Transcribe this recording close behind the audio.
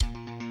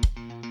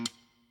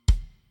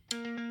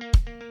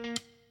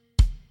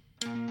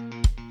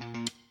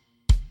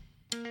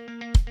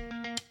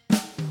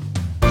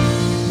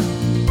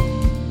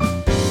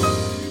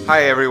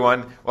Hi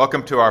everyone,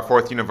 welcome to our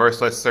Fourth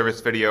Universalist service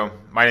video.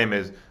 My name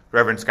is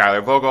Reverend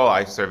Skylar Vogel.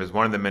 I serve as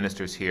one of the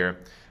ministers here.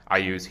 I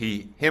use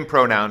he, him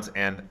pronouns,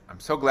 and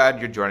I'm so glad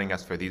you're joining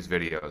us for these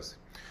videos.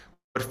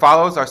 What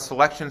follows are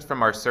selections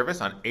from our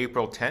service on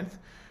April 10th.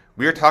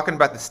 We are talking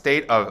about the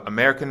state of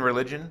American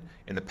religion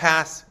in the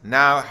past,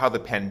 now how the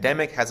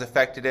pandemic has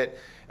affected it,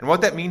 and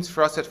what that means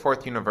for us at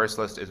Fourth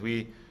Universalist as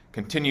we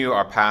continue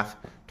our path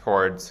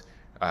towards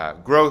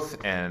growth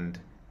and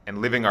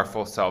living our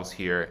full selves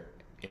here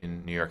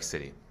in New York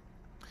City.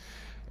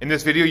 In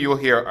this video, you'll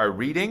hear a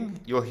reading,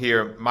 you'll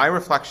hear my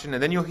reflection,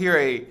 and then you'll hear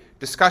a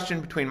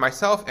discussion between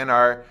myself and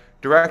our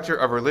Director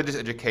of Religious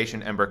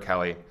Education, Ember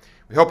Kelly.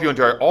 We hope you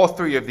enjoy all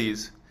three of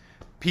these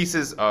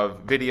pieces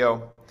of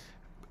video,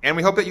 and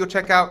we hope that you'll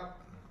check out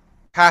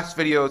past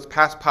videos,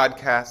 past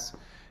podcasts,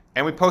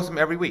 and we post them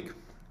every week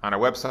on our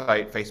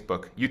website,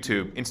 Facebook,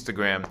 YouTube,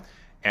 Instagram,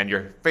 and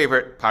your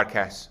favorite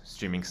podcast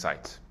streaming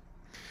sites.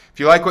 If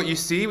you like what you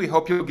see, we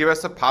hope you'll give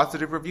us a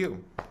positive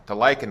review, to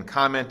like and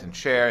comment and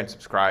share and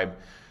subscribe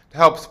to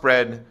help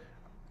spread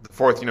the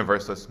Fourth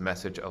Universalist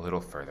message a little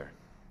further.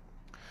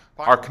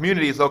 Our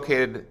community is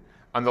located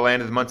on the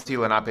land of the Munsee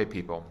Lenape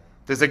people.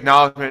 This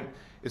acknowledgement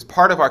is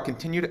part of our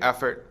continued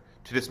effort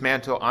to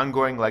dismantle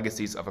ongoing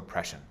legacies of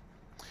oppression.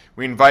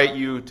 We invite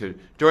you to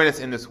join us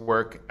in this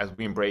work as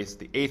we embrace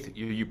the 8th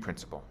UU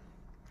principle.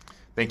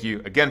 Thank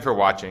you again for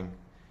watching.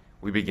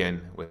 We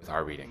begin with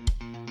our reading.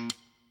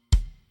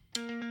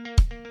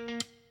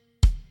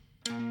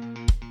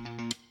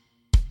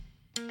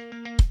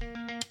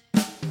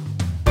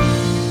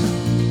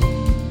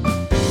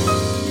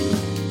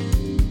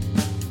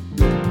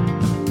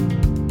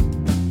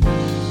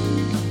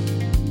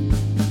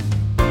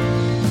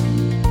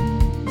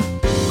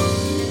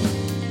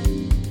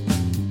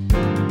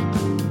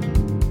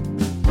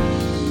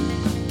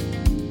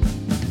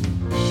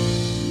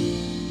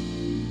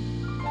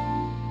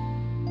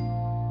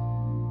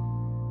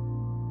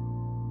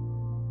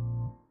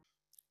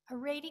 Our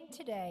reading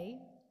today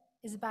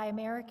is by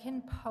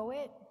American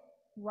poet,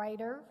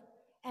 writer,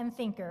 and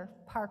thinker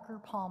Parker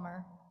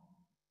Palmer.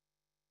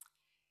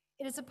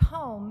 It is a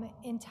poem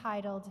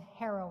entitled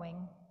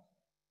Harrowing.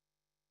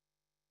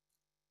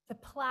 The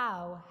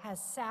plow has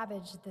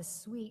savaged the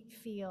sweet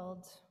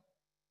field,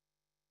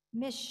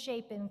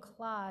 misshapen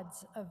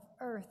clods of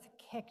earth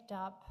kicked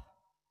up,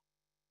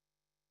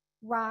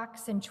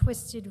 rocks and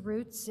twisted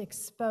roots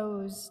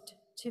exposed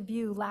to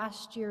view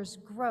last year's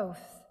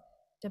growth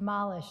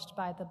demolished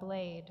by the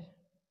blade.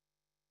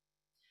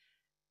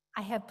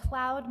 I have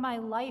plowed my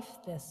life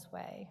this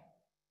way,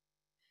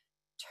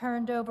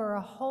 turned over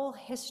a whole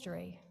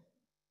history,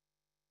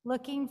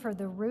 looking for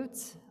the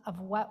roots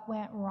of what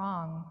went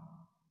wrong,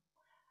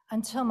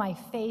 until my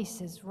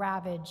face is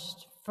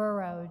ravaged,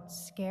 furrowed,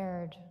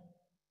 scared.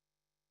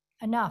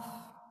 Enough.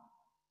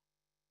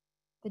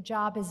 The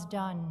job is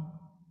done.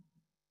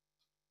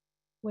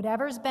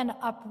 Whatever's been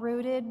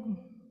uprooted,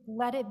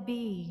 let it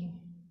be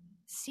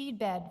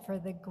seedbed for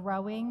the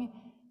growing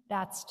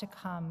that's to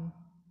come.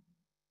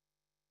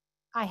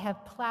 I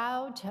have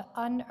plowed to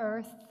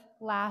unearth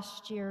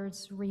last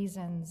year's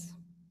reasons.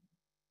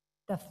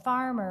 The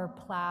farmer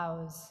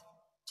plows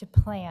to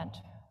plant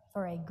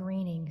for a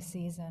greening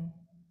season.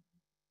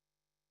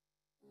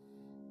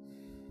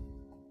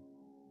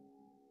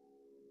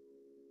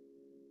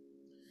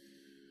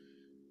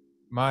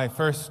 My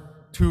first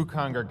two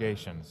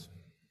congregations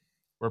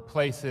were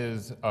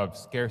places of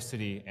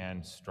scarcity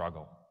and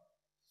struggle.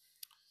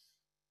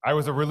 I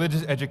was a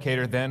religious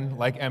educator then,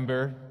 like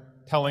Ember,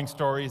 telling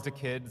stories to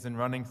kids and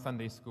running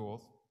Sunday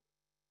schools.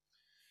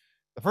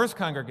 The first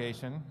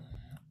congregation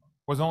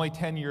was only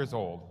 10 years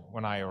old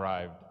when I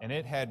arrived, and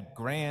it had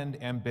grand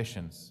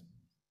ambitions.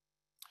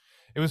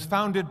 It was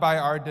founded by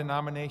our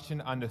denomination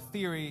on the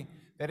theory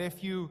that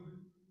if you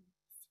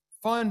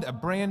fund a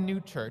brand new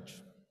church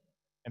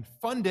and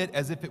fund it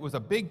as if it was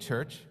a big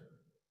church,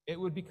 it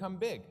would become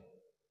big.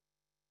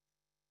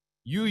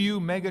 UU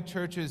mega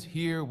churches,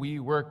 here we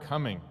were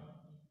coming.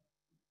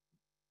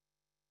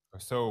 Or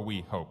so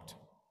we hoped.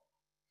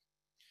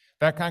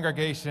 That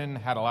congregation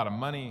had a lot of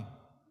money,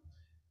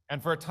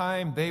 and for a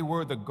time they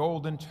were the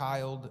golden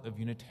child of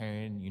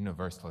Unitarian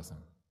Universalism.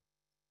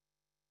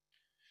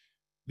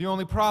 The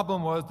only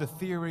problem was the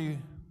theory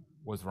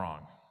was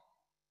wrong.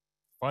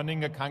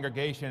 Funding a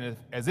congregation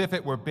as if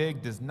it were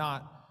big does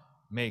not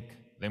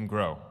make them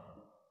grow.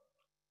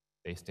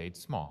 They stayed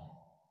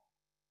small.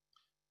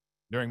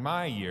 During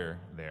my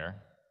year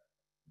there,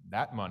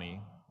 that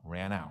money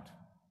ran out.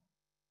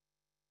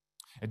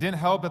 It didn't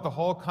help that the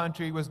whole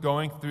country was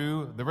going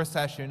through the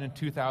recession in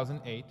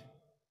 2008,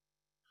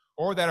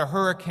 or that a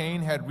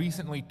hurricane had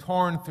recently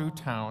torn through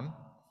town,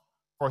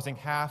 forcing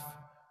half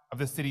of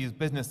the city's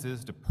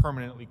businesses to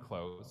permanently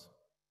close.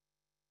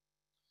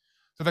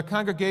 So the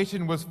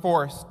congregation was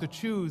forced to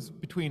choose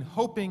between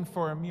hoping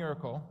for a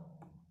miracle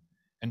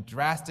and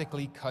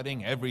drastically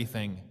cutting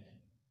everything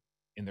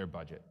in their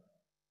budget.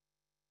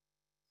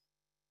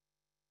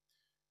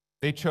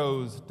 They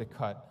chose to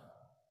cut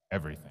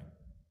everything.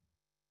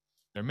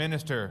 Their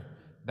minister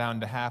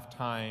down to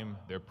half-time,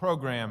 their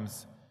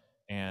programs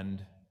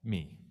and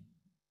me.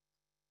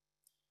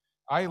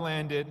 I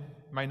landed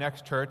my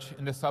next church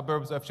in the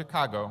suburbs of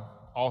Chicago,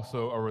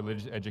 also a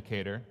religious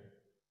educator.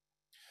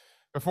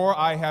 Before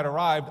I had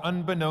arrived,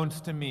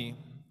 unbeknownst to me,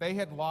 they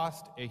had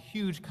lost a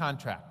huge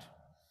contract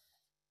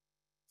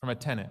from a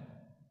tenant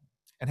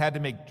and had to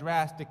make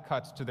drastic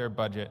cuts to their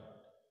budget,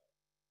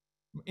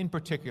 in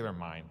particular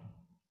mine.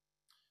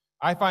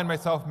 I find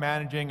myself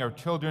managing our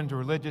children's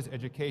religious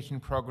education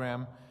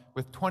program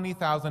with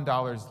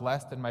 $20,000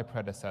 less than my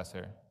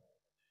predecessor,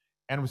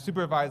 and was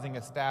supervising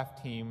a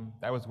staff team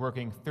that was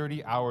working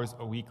 30 hours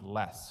a week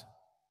less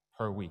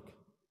per week,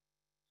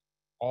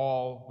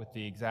 all with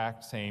the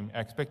exact same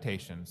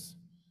expectations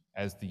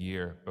as the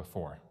year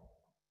before.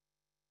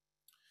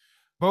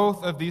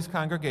 Both of these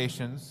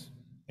congregations,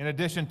 in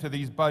addition to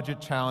these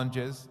budget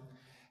challenges,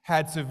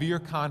 had severe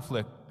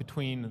conflict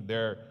between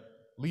their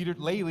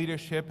lay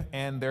leadership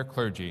and their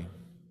clergy.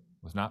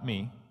 It was not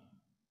me.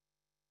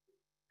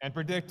 And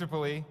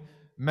predictably,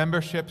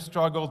 membership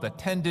struggled,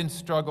 attendance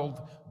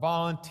struggled,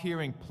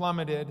 volunteering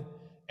plummeted,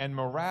 and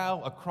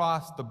morale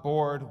across the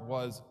board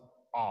was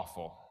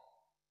awful.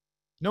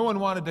 No one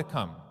wanted to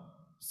come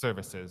to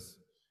services.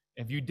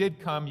 If you did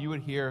come, you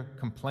would hear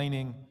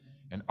complaining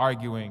and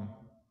arguing.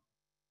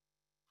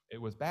 It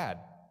was bad.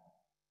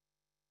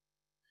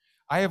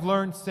 I have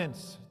learned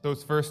since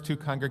those first two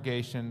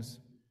congregations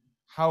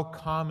how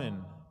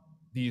common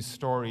these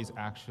stories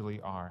actually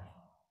are.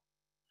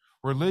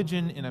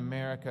 Religion in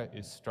America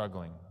is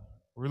struggling.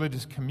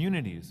 Religious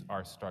communities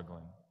are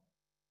struggling.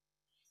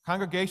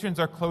 Congregations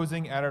are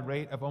closing at a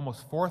rate of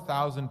almost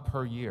 4,000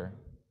 per year.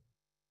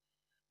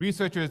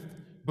 Researchers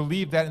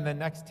believe that in the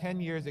next 10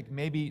 years, it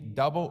may be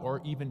double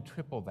or even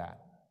triple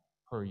that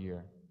per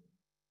year.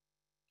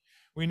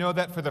 We know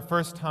that for the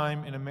first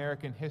time in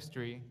American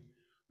history,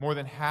 more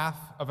than half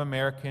of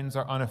Americans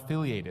are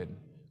unaffiliated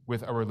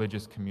with a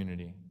religious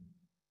community.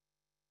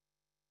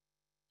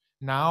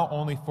 Now,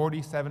 only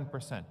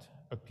 47%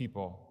 of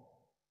people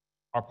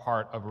are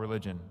part of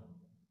religion.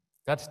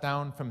 That's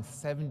down from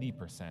 70%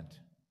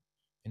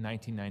 in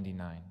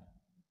 1999,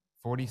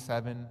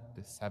 47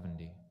 to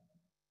 70.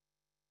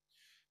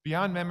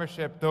 Beyond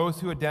membership, those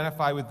who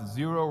identify with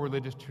zero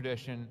religious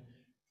tradition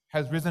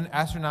has risen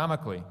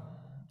astronomically.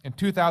 In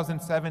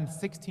 2007,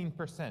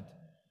 16%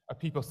 of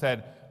people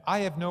said, "I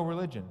have no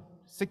religion,"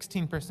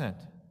 16%.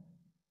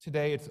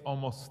 Today, it's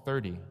almost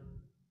 30.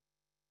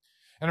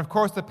 And of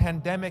course, the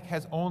pandemic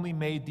has only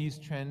made these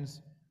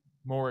trends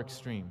more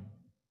extreme.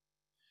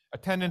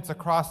 Attendance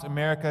across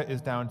America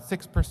is down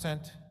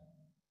 6%,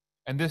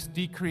 and this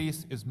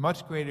decrease is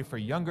much greater for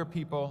younger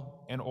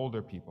people and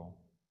older people.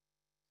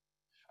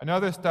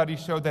 Another study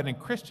showed that in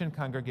Christian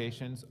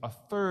congregations, a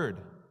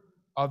third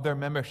of their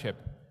membership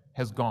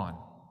has gone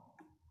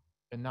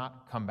and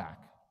not come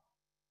back.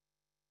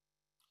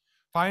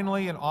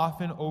 Finally, and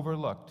often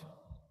overlooked,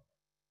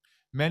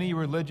 many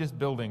religious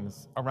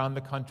buildings around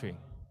the country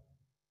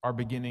are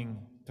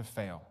beginning to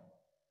fail.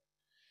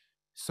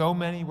 So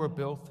many were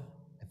built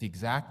at the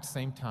exact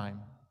same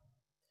time,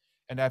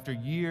 and after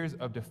years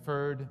of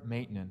deferred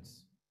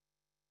maintenance,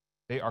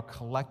 they are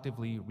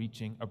collectively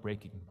reaching a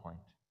breaking point,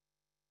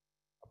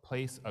 a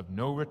place of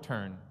no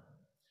return,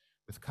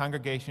 with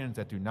congregations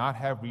that do not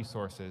have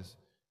resources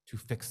to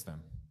fix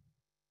them.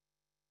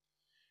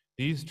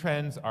 These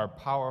trends are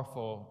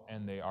powerful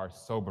and they are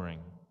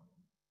sobering.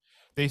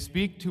 They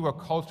speak to a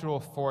cultural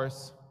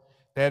force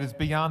that is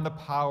beyond the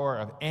power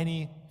of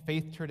any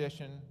faith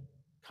tradition,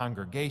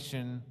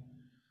 congregation,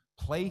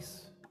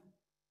 place,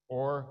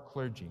 or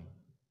clergy.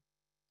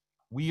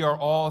 We are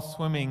all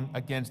swimming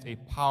against a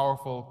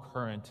powerful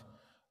current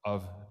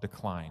of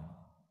decline.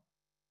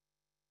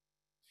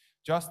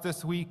 Just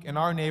this week in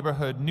our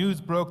neighborhood,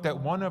 news broke that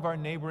one of our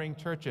neighboring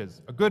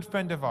churches, a good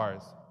friend of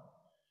ours,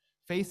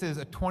 faces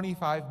a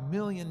 $25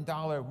 million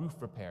roof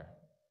repair,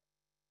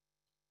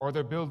 or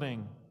their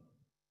building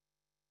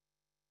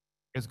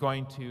is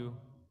going to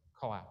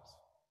collapse.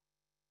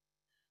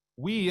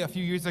 We, a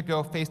few years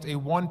ago, faced a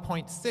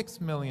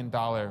 $1.6 million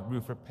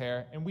roof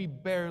repair, and we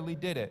barely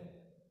did it.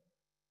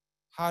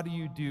 How do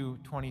you do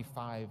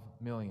 $25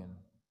 million?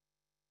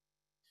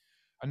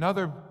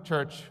 Another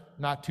church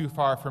not too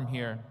far from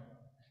here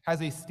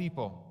has a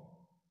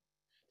steeple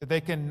that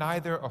they can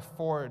neither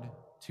afford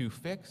to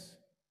fix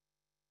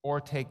or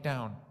take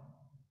down.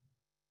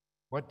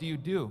 What do you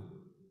do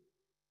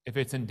if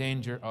it's in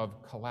danger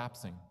of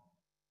collapsing?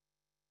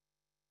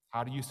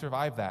 How do you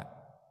survive that?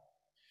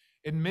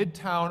 In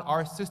Midtown,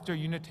 our sister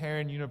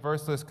Unitarian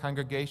Universalist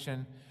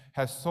congregation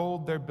has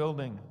sold their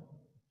building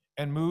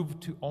and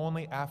moved to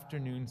only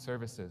afternoon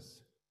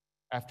services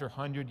after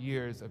 100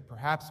 years of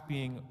perhaps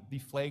being the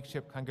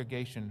flagship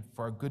congregation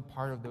for a good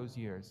part of those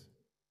years.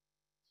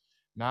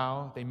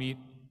 Now they meet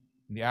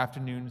in the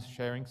afternoons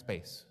sharing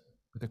space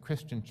with a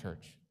Christian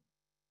church.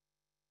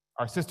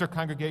 Our sister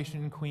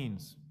congregation in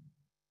Queens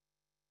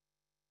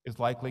is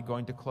likely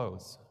going to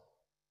close.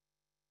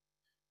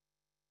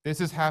 This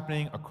is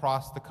happening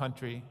across the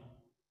country.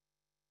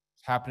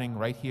 It's happening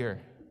right here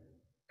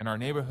in our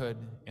neighborhood,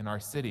 in our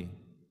city.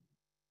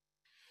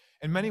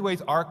 In many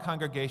ways, our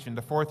congregation,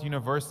 the Fourth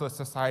Universalist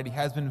Society,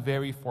 has been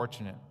very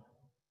fortunate.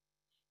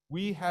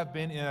 We have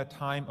been in a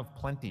time of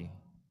plenty.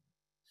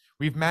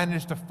 We've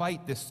managed to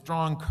fight this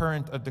strong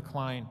current of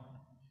decline,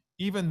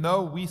 even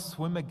though we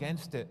swim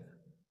against it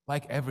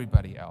like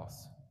everybody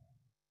else.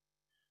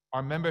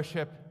 Our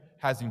membership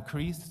has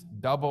increased,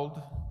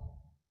 doubled.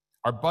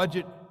 Our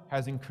budget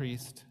has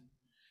increased.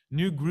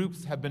 New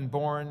groups have been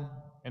born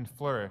and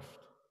flourished.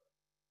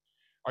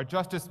 Our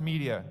justice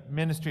media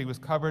ministry was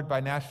covered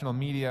by national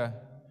media,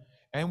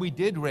 and we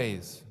did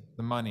raise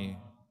the money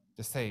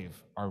to save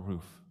our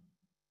roof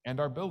and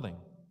our building,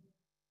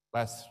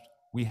 lest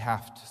we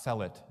have to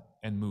sell it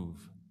and move.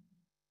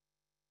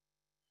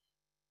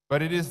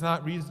 But it is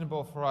not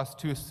reasonable for us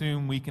to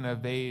assume we can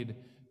evade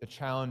the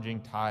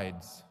challenging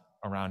tides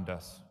around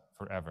us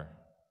forever.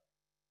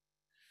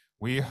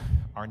 We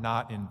are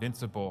not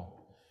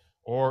invincible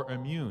or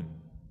immune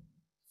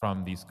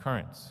from these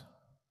currents.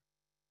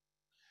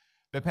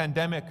 The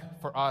pandemic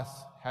for us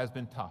has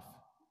been tough.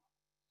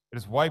 It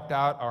has wiped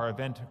out our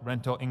event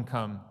rental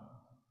income,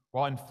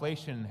 while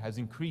inflation has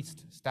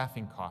increased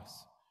staffing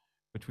costs,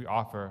 which we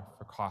offer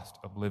for cost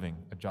of living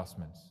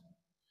adjustments.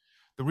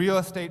 The real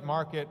estate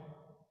market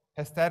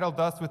has saddled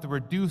us with a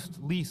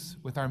reduced lease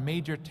with our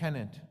major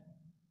tenant,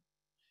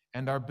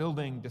 and our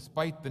building,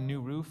 despite the new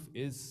roof,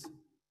 is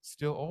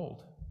still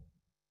old.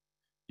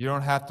 You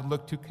don't have to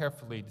look too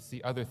carefully to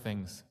see other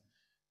things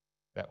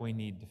that we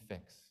need to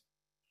fix.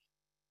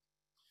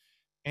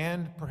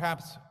 And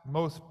perhaps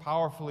most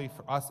powerfully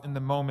for us in the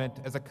moment,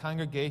 as a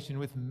congregation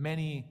with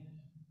many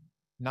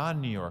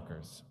non-New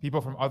Yorkers, people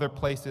from other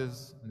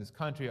places in this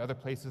country, other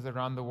places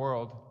around the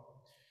world,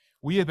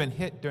 we have been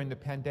hit during the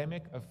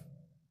pandemic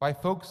by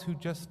folks who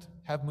just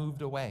have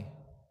moved away,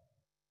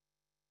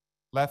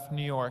 left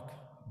New York,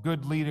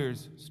 good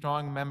leaders,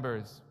 strong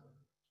members,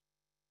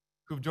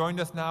 who've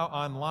joined us now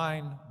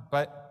online,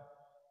 but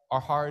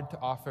are hard to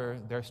offer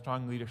their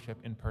strong leadership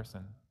in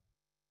person.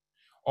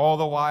 All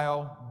the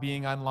while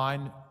being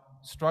online,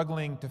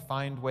 struggling to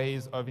find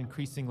ways of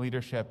increasing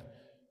leadership,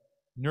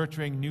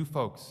 nurturing new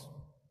folks,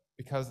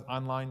 because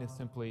online is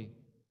simply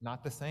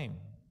not the same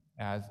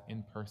as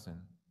in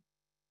person.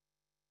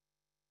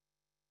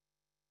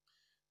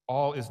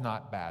 All is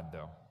not bad,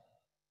 though.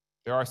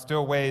 There are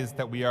still ways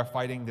that we are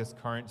fighting this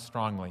current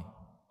strongly.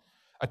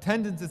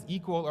 Attendance is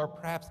equal or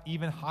perhaps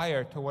even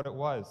higher to what it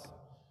was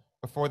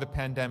before the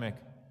pandemic.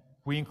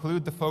 We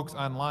include the folks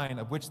online,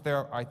 of which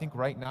there, I think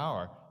right now,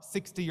 are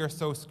 60 or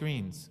so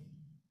screens.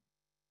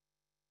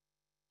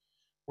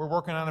 We're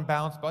working on a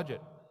balanced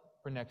budget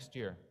for next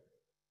year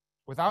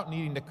without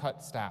needing to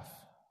cut staff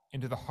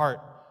into the heart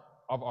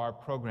of our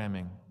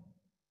programming.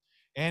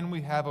 And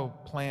we have a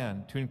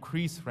plan to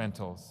increase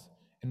rentals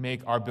and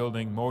make our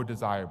building more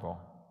desirable.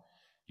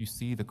 You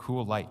see the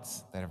cool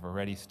lights that have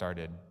already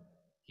started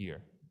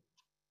here.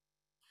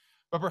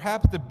 But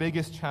perhaps the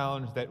biggest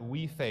challenge that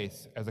we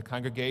face as a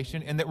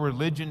congregation and that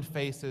religion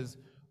faces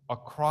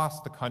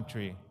across the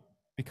country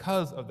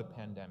because of the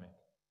pandemic,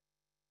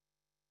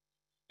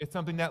 it's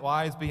something that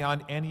lies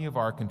beyond any of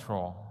our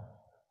control.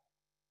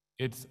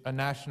 It's a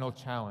national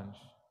challenge.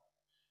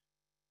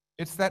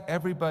 It's that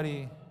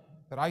everybody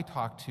that I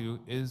talk to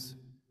is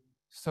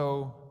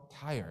so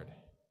tired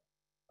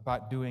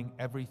about doing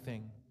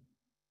everything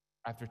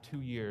after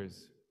 2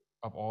 years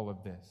of all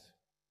of this.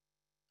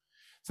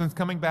 Since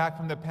coming back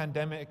from the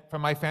pandemic,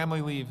 from my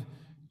family leave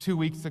 2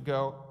 weeks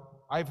ago,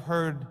 I've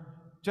heard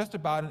just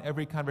about in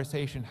every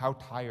conversation how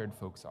tired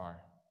folks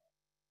are,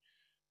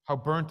 how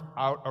burnt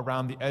out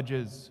around the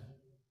edges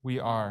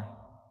we are,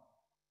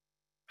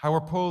 how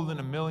we're pulled in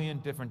a million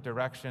different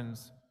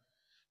directions,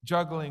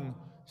 juggling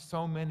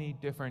so many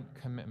different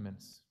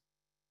commitments,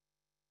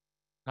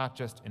 not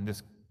just in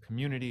this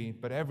community,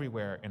 but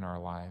everywhere in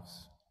our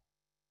lives.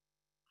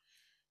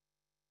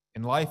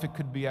 In life, it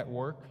could be at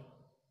work,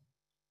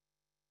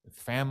 with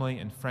family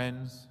and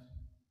friends.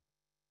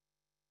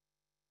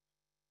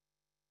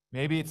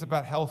 Maybe it's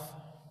about health.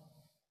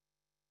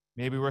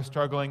 Maybe we're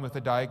struggling with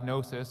a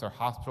diagnosis or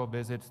hospital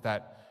visits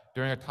that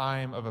during a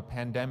time of a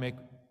pandemic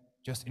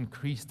just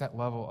increase that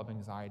level of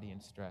anxiety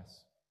and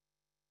stress.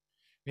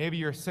 Maybe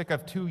you're sick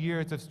of 2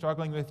 years of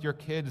struggling with your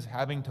kids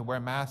having to wear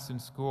masks in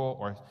school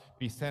or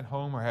be sent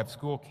home or have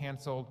school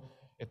canceled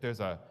if there's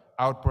an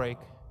outbreak,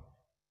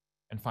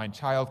 and find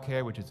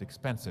childcare, which is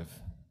expensive.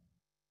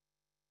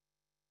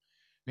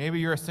 Maybe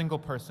you're a single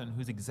person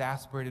who's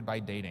exasperated by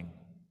dating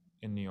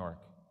in New York,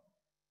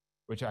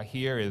 which I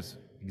hear is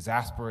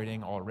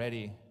exasperating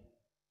already,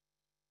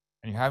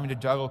 and you're having to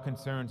juggle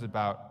concerns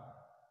about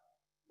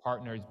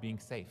partners being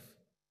safe.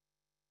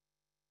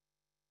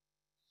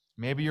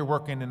 Maybe you're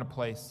working in a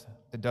place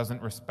that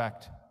doesn't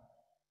respect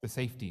the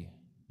safety,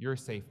 your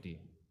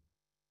safety,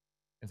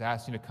 is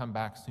asking you to come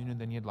back sooner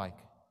than you'd like.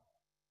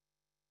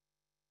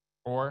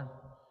 Or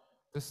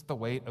this is the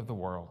weight of the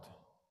world.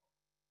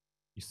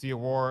 You see a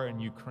war in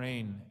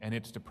Ukraine, and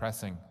it's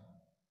depressing.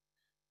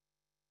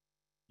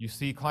 You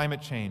see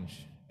climate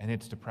change, and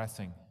it's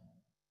depressing.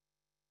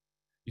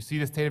 You see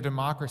the state of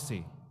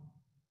democracy,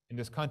 in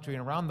this country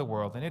and around the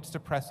world, and it's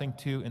depressing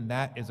too, and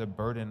that is a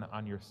burden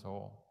on your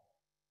soul.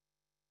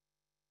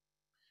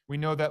 We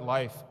know that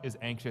life is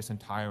anxious and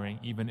tiring,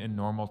 even in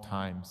normal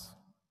times.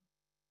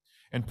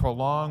 And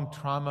prolonged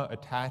trauma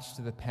attached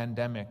to the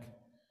pandemic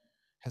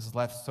has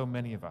left so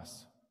many of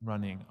us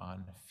running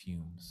on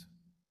fumes.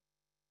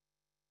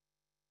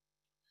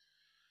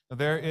 Now,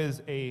 there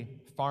is a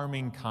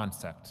farming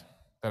concept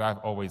that I've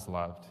always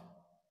loved,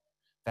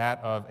 that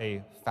of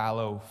a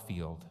fallow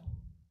field.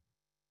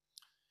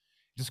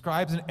 It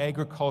describes an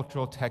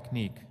agricultural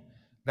technique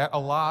that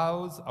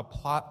allows a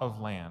plot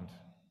of land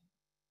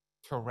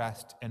to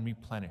rest and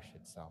replenish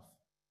itself.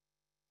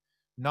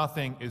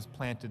 Nothing is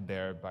planted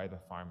there by the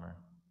farmer.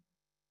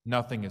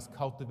 Nothing is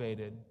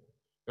cultivated.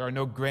 There are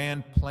no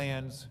grand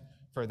plans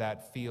for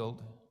that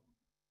field,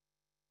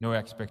 no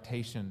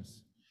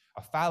expectations.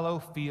 A fallow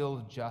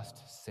field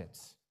just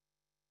sits.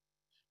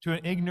 To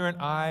an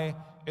ignorant eye,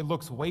 it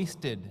looks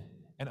wasted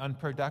and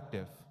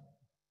unproductive,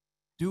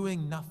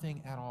 doing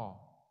nothing at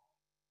all.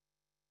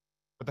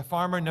 But the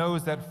farmer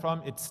knows that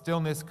from its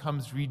stillness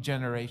comes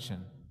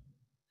regeneration.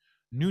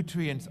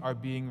 Nutrients are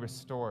being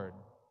restored.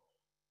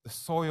 The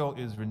soil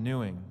is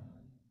renewing.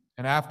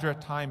 And after a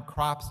time,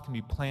 crops can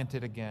be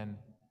planted again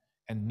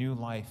and new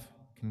life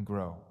can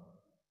grow.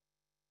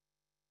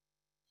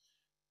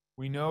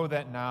 We know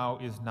that now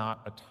is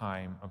not a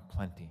time of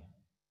plenty,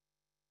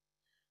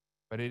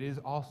 but it is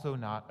also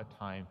not a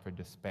time for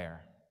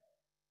despair.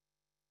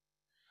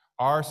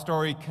 Our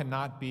story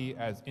cannot be,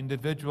 as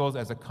individuals,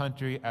 as a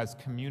country, as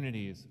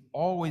communities,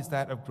 always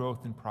that of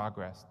growth and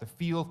progress. The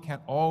field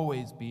can't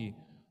always be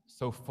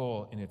so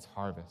full in its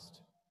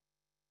harvest.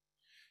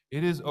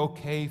 It is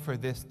okay for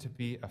this to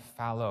be a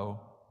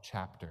fallow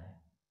chapter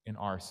in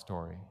our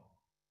story.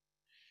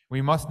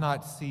 We must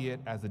not see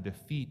it as a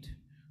defeat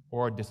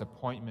or a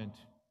disappointment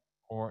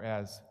or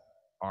as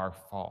our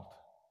fault.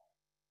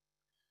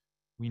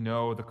 We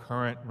know the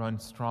current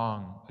runs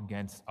strong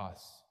against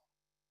us,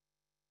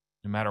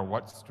 no matter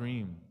what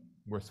stream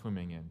we're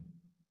swimming in.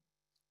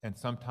 And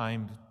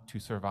sometimes to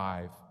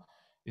survive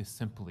is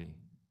simply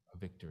a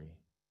victory.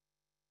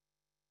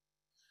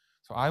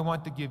 So I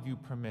want to give you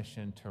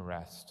permission to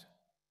rest.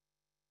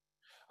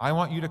 I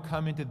want you to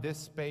come into this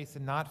space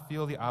and not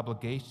feel the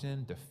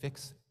obligation to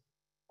fix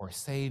or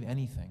save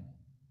anything.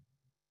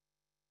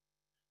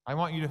 I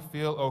want you to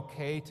feel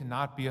okay to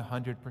not be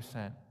 100%.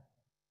 To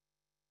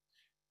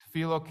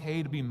feel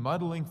okay to be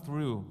muddling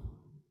through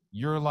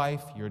your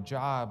life, your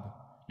job,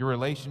 your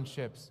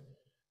relationships,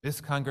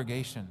 this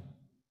congregation.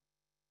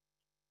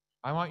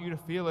 I want you to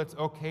feel it's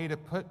okay to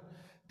put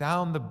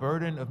down the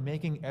burden of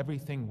making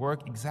everything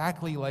work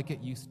exactly like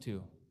it used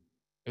to,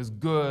 as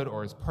good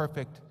or as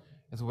perfect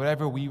as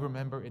whatever we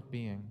remember it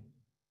being.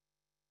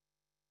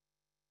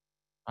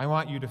 I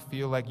want you to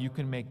feel like you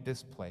can make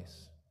this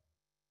place,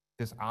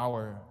 this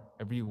hour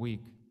every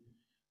week,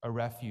 a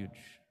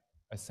refuge,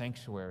 a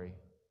sanctuary,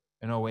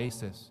 an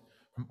oasis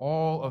from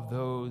all of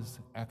those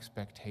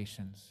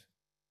expectations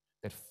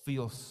that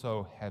feel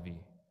so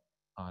heavy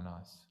on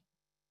us.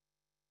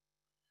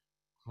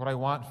 What I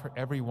want for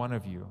every one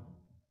of you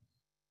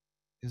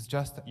is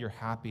just that you're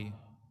happy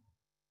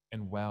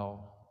and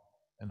well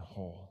and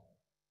whole.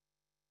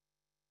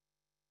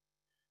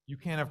 You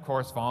can, of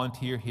course,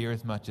 volunteer here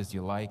as much as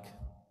you like.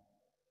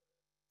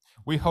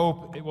 We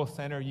hope it will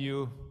center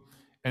you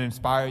and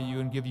inspire you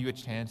and give you a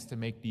chance to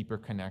make deeper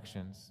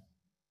connections.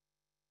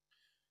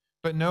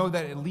 But know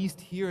that at least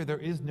here there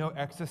is no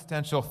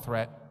existential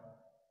threat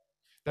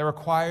that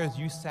requires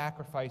you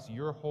sacrifice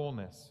your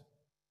wholeness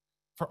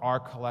for our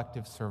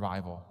collective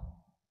survival.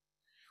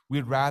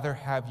 We'd rather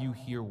have you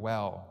here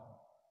well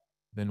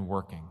than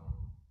working.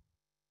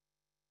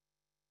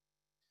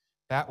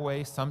 That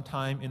way,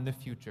 sometime in the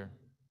future,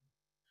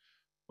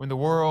 when the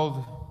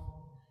world,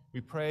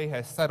 we pray,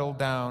 has settled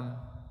down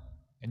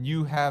and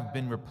you have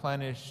been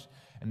replenished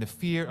and the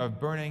fear of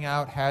burning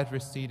out has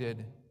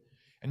receded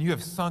and you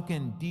have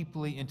sunken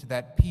deeply into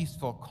that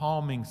peaceful,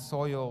 calming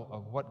soil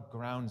of what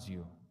grounds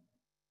you,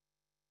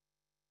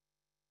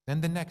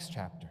 then the next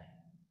chapter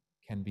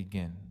can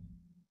begin.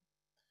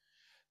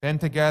 Then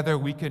together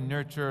we can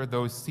nurture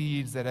those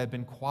seeds that have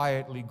been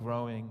quietly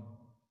growing.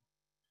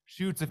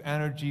 Shoots of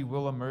energy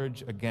will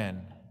emerge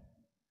again,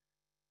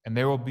 and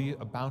there will be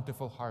a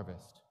bountiful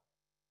harvest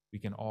we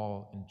can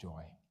all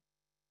enjoy.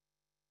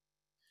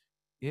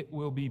 It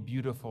will be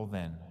beautiful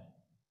then,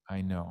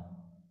 I know.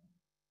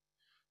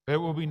 But it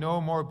will be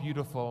no more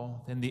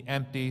beautiful than the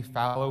empty,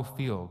 fallow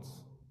fields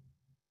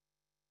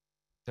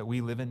that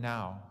we live in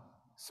now,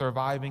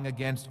 surviving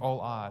against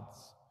all odds,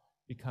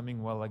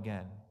 becoming well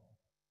again.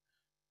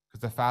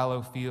 Because the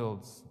fallow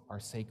fields are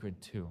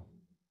sacred too.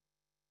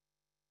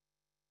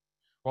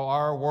 While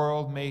our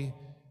world may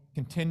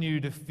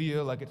continue to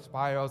feel like it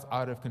spirals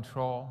out of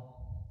control,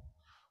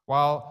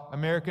 while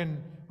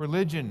American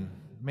religion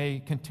may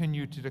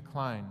continue to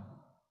decline,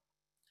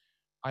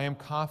 I am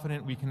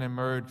confident we can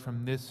emerge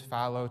from this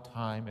fallow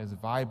time as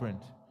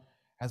vibrant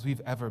as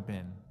we've ever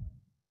been.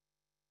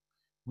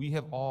 We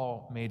have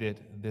all made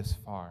it this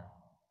far,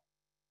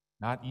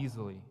 not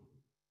easily,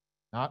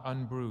 not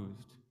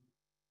unbruised,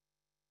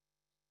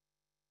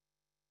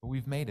 but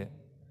we've made it.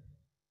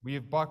 We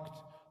have bucked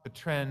the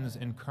trends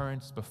and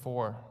currents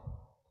before,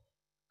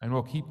 and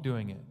we'll keep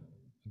doing it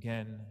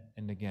again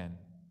and again.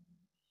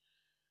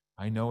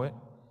 I know it.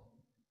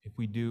 If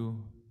we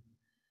do,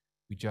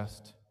 we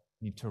just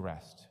need to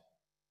rest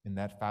in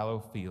that fallow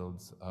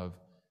fields of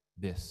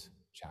this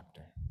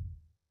chapter.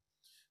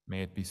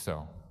 May it be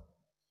so,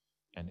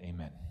 and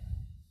amen.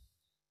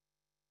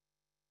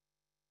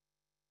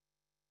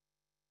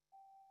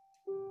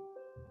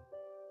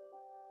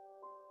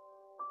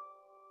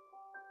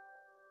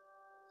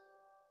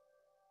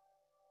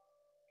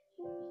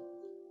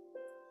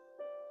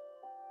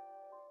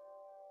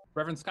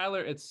 Reverend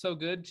Schuyler, it's so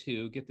good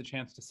to get the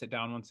chance to sit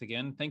down once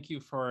again. Thank you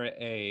for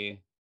I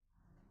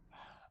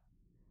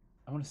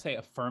want to say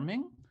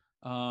affirming.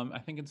 I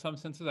think in some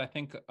senses, I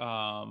think a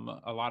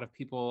lot of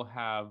people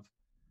have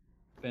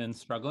been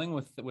struggling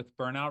with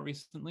burnout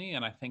recently,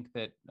 and I think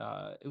that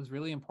it was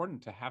really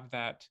important to have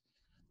that,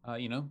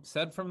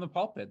 said from the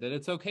pulpit that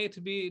it's okay to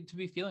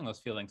be feeling those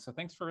feelings. So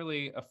thanks for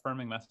really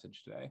affirming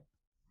message today.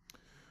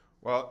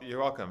 Well, you're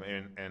welcome,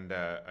 and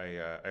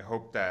I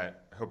hope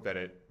that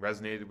it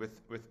resonated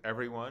with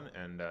everyone,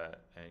 and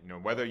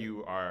whether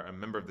you are a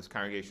member of this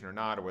congregation or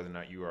not, or whether or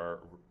not you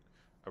are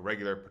a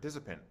regular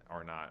participant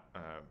or not,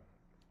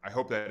 I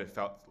hope that it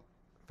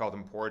felt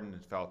important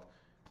and felt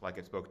like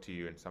it spoke to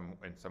you in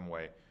some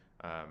way,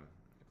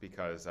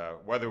 because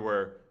whether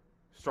we're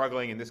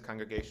struggling in this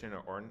congregation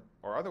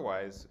or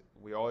otherwise,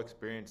 we all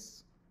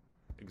experience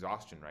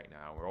exhaustion right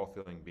now. We're all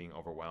being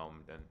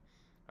overwhelmed, and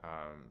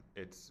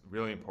it's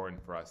really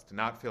important for us to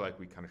not feel like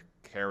we kind of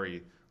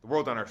carry the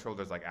world on our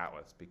shoulders like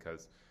Atlas,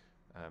 because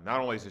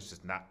not only is this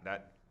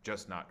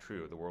just not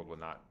true, the world will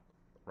not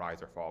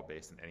rise or fall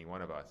based on any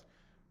one of us,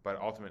 but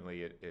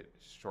ultimately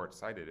it's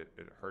short-sighted. It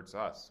hurts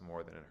us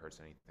more than it hurts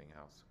anything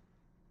else.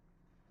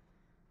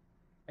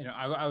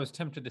 I was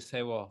tempted to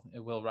say, well,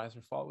 it will rise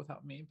or fall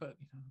without me, but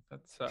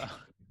that's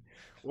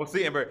We'll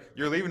see, Amber.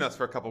 You're leaving us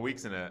for a couple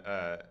weeks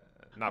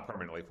not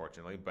permanently,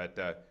 fortunately,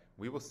 but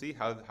we will see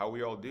how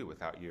we all do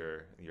without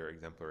your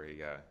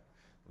exemplary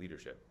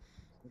leadership.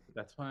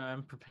 That's why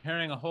I'm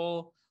preparing a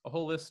whole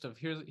list of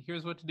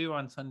here's what to do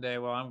on Sunday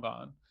while I'm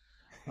gone.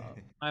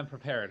 I'm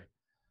prepared.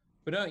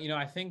 But no,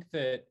 I think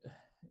that,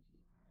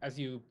 as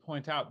you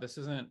point out, this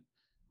isn't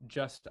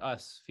just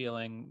us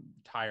feeling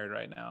tired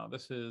right now.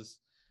 This is,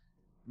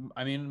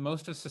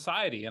 most of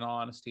society, in all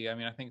honesty.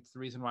 I think it's the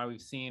reason why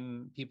we've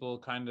seen people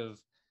kind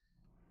of,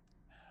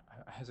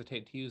 I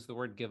hesitate to use the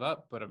word give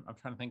up, but I'm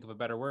trying to think of a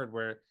better word,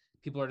 where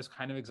people are just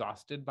kind of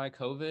exhausted by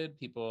COVID.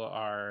 People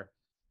are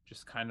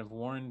just kind of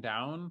worn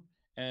down,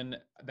 and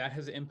that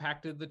has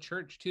impacted the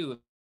church too.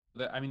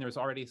 There's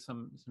already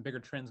some bigger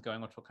trends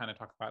going, which we'll kind of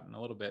talk about in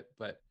a little bit,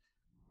 but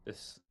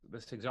this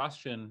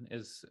exhaustion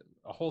is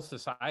a whole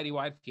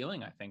society-wide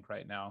feeling, I think,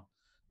 right now.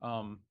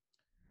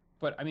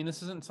 But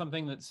this isn't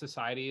something that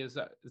society is,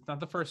 it's not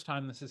the first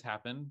time this has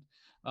happened.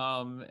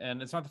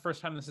 And it's not the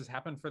first time this has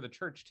happened for the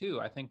church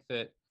too. I think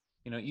that,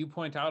 you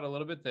point out a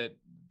little bit that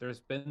there's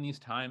been these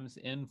times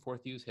in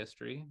Fourth U's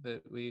history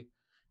that we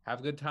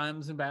have good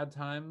times and bad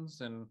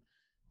times, and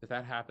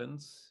that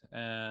happens.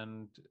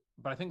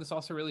 But I think this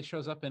also really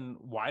shows up in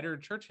wider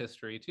church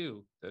history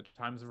too, the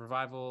times of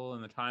revival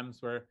and the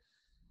times where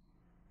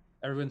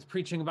everyone's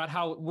preaching about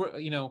how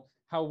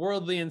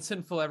worldly and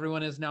sinful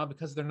everyone is now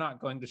because they're not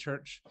going to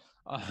church.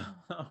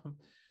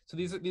 So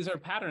these are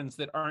patterns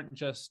that aren't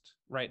just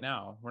right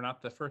now. We're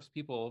not the first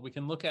people. We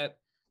can look at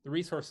the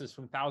resources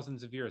from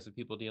thousands of years of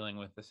people dealing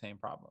with the same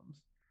problems.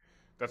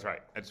 That's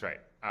right.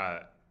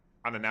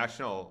 On a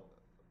national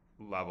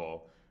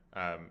level,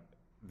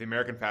 the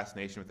American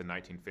fascination with the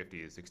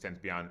 1950s extends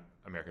beyond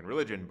American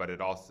religion, but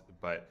it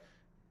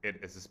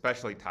is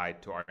especially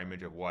tied to our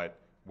image of what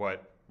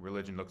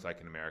religion looks like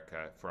in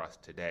America for us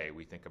today.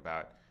 We think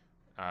about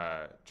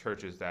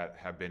churches that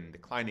have been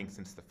declining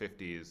since the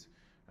 50s.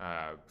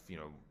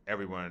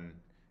 Everyone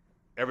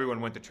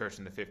went to church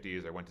in the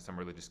 50s or went to some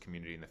religious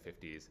community in the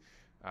 50s.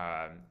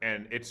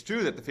 And it's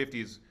true that the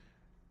 50s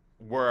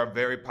were a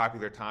very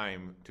popular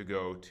time to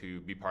go to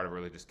be part of a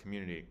religious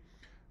community,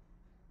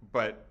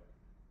 but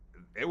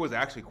it was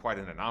actually quite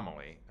an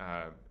anomaly.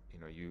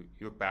 You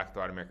look back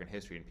throughout American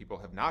history, and people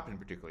have not been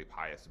particularly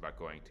pious about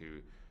going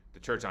to the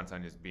church on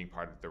Sundays, being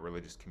part of the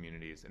religious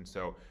communities. And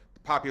so the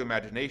popular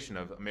imagination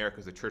of America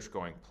as a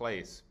church-going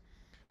place,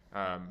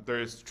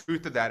 there's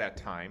truth to that at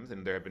times,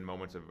 and there have been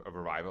moments of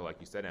revival, like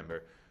you said,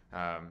 Ember.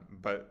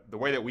 But the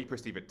way that we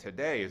perceive it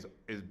today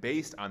is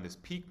based on this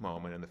peak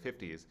moment in the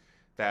 50s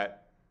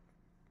that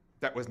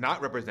was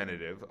not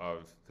representative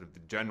of sort of the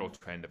general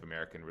trend of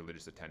American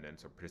religious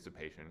attendance or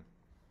participation.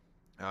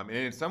 And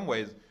in some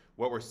ways,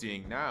 what we're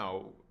seeing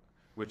now,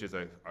 which is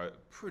a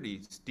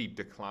pretty steep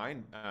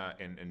decline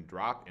and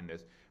drop in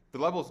this, the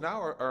levels now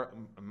are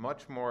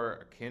much more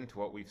akin to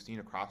what we've seen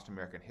across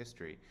American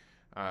history.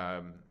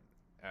 And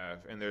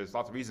there's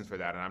lots of reasons for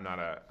that, and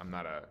I'm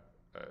not a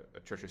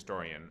church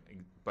historian,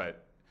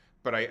 but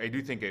I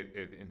do think it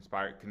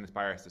can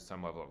inspire us to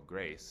some level of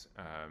grace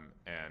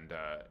and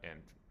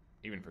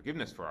even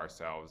forgiveness for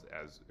ourselves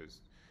as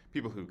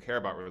people who care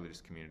about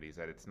religious communities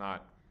that it's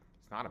not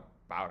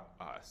about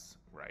us,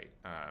 right?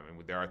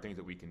 And there are things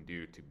that we can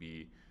do to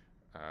be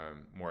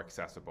more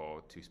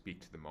accessible, to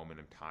speak to the moment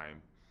in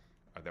time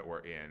that we're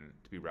in,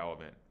 to be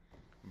relevant.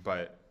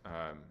 But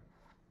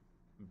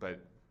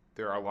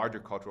there are larger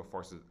cultural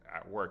forces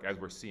at work, as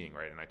we're seeing,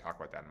 right? And I talk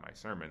about that in my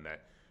sermon,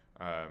 that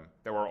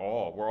we're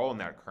all in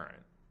that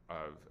current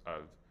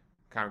of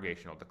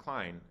congregational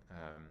decline.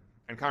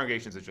 And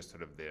congregations is just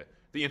sort of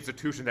the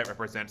institution that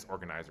represents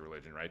organized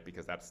religion, right?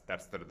 Because that's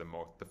sort of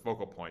the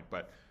focal point.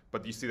 But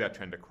you see that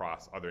trend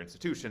across other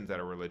institutions that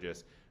are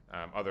religious,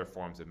 other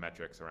forms of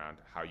metrics around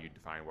how you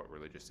define what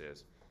religious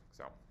is.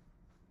 So.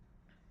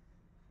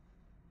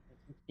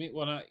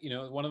 Well,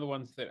 one of the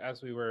ones that,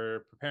 as we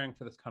were preparing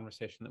for this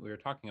conversation, that we were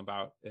talking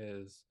about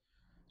is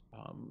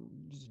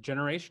just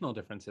generational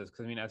differences.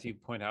 Because I mean, as you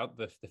point out,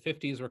 the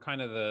 50s were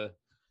kind of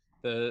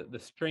the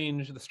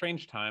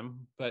strange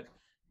time, but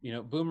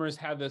boomers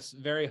had this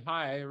very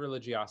high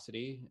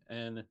religiosity,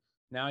 and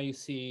now you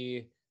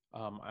see,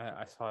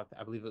 I saw,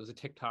 I believe it was a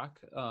TikTok.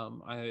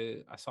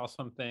 I saw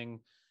something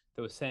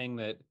that was saying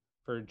that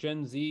for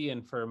Gen Z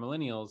and for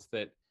millennials,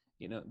 that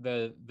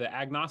the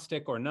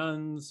agnostic or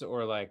nuns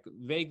or like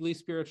vaguely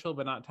spiritual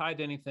but not tied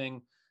to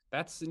anything,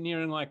 that's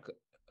nearing like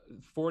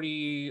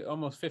 40,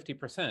 almost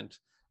 50%,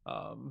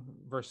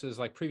 versus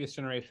like previous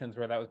generations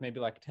where that was maybe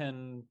like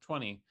 10,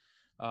 20.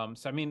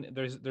 So I mean,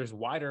 there's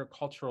wider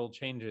cultural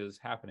changes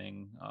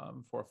happening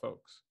for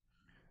folks.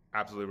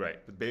 Absolutely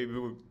right. The baby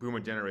boomer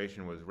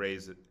generation was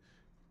raised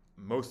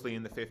mostly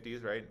in the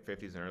 50s, right?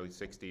 50s and early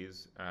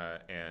 60s,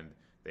 and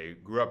they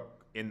grew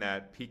up in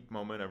that peak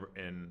moment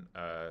in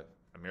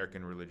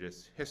American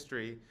religious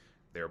history.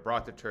 They were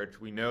brought to church.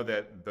 We know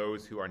that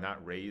those who are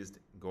not raised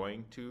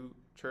going to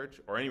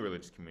church or any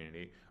religious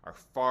community are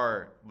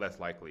far less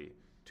likely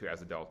to,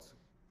 as adults,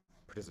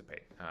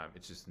 participate.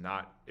 It's just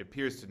not, it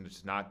appears to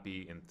just not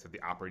be into the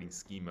operating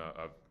schema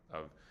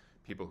of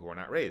people who are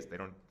not raised. They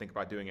don't think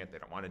about doing it. They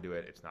don't want to do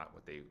it. It's not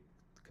what they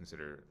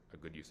consider a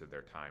good use of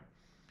their time.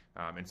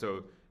 And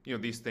so,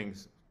 these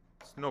things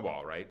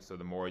snowball, right? So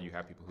the more you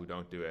have people who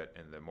don't do it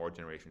and the more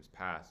generations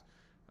pass,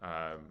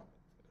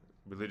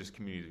 religious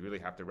communities really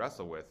have to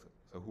wrestle with,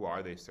 so who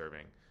are they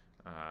serving?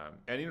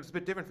 And it's a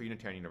bit different for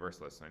Unitarian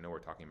Universalists, and I know we're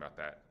talking about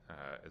that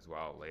as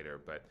well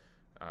later, but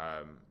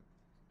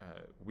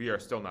we are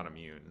still not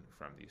immune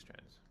from these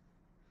trends.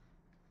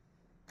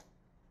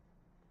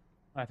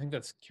 I think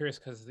that's curious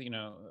because,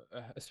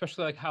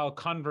 especially like how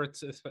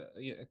converts,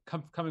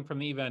 coming from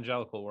the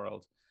evangelical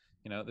world,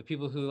 the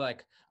people who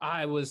like,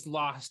 I was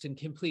lost in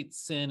complete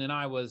sin and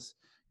I was,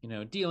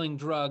 dealing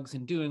drugs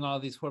and doing all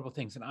these horrible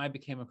things and I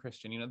became a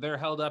Christian, they're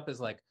held up as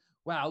like,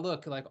 wow,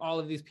 look, like all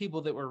of these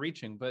people that we're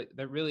reaching, but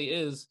that really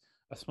is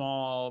a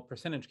small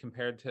percentage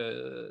compared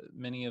to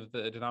many of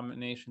the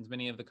denominations,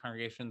 many of the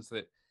congregations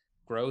that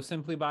grow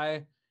simply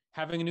by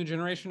having a new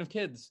generation of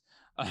kids.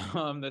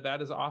 That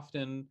is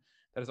often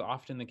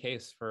the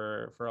case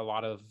for a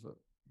lot of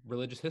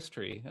religious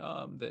history,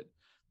 that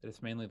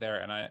it's mainly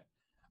there. And I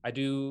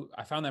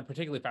found that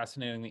particularly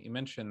fascinating that you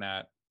mentioned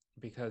that,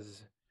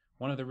 because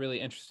one of the really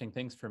interesting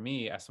things for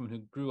me as someone who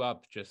grew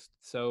up just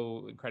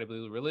so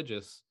incredibly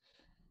religious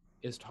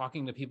is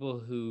talking to people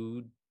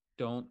who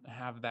don't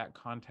have that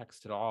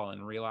context at all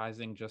and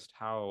realizing just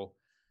how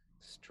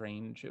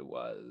strange it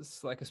was.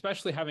 Like,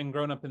 especially having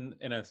grown up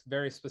in a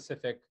very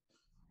specific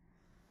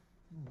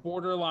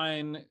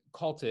borderline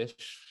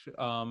cultish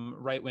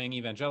right-wing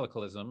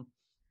evangelicalism,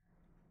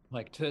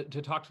 like to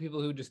talk to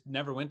people who just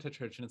never went to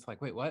church, and it's like,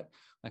 wait, what?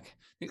 Like,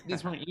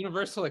 these weren't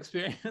universal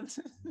experiences.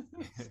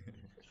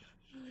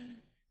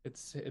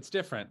 It's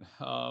different,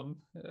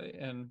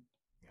 and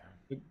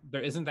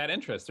there isn't that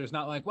interest. There's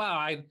not like, wow,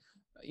 I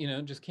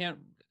just can't.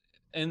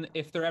 And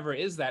if there ever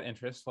is that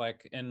interest,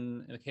 like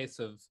in the case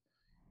of,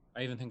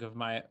 I even think of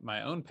my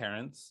own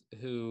parents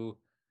who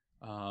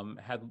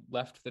had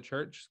left the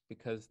church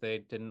because they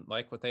didn't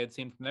like what they had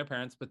seen from their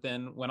parents, but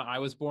then when I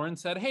was born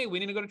said, hey, we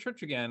need to go to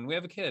church again, we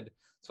have a kid.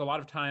 So a lot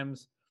of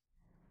times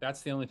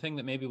that's the only thing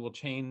that maybe will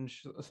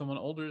change someone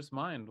older's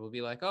mind. Will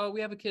be like, oh,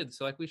 we have a kid,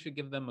 so like we should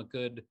give them a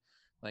good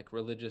like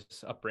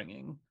religious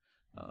upbringing.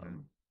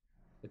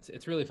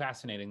 It's really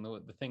fascinating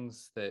the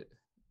things that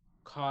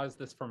cause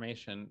this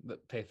formation, the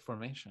faith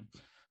formation.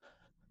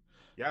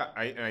 Yeah,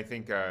 I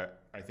think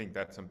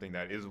that's something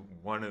that is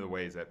one of the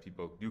ways that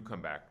people do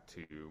come back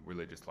to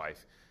religious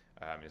life,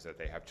 is that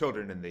they have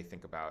children and they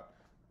think about,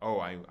 oh,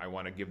 I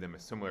want to give them a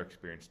similar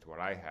experience to what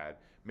I had.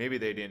 Maybe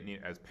they didn't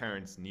need, as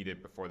parents, need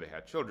it before they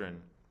had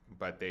children,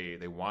 but they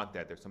want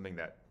that. There's something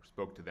that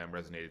spoke to them,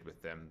 resonated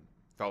with them,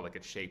 felt like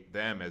it shaped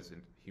them as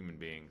human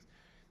beings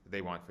that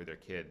they want for their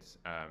kids.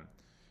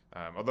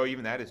 Although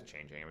even that is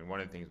changing. I mean, one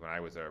of the things when I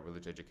was a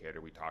religious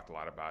educator, we talked a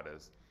lot about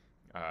is,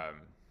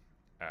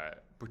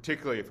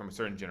 particularly from a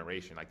certain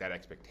generation, like that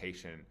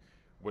expectation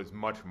was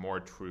much more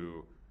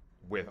true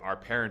with our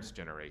parents'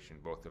 generation,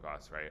 both of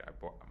us, right?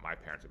 My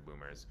parents are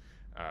boomers,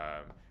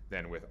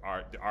 than with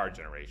our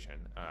generation.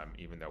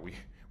 Even though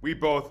we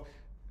both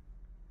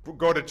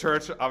go to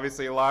church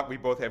obviously a lot. We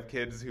both have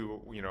kids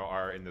who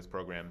are in this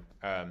program,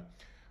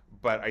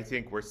 but I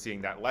think we're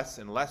seeing that less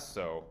and less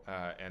so.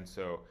 And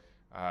so,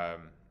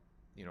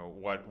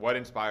 what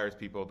inspires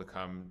people to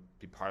come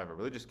be part of a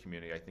religious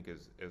community, I think,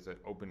 is an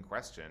open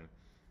question.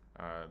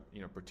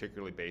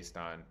 Particularly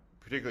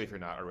particularly if you're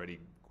not already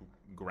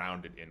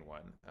grounded in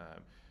one.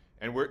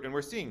 And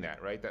we're seeing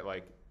that, right? That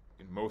like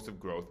in most of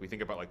growth, we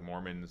think about like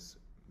Mormons,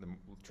 the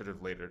Church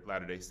of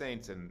Latter-day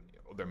Saints, and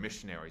they're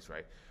missionaries,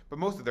 right? But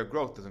most of their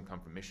growth doesn't come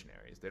from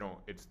missionaries. They don't.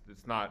 It's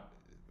not.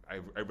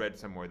 I read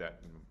somewhere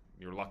that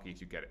you're lucky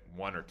if you get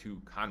 1 or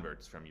 2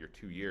 converts from your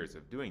 2 years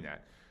of doing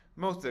that.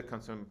 Most of it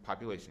comes from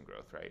population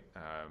growth, right?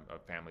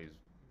 Of families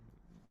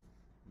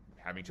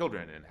having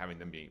children and having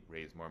them be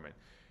raised Mormon.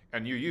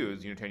 And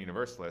UUs, Unitarian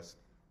Universalists,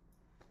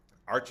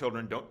 our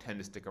children don't tend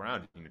to stick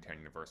around in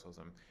Unitarian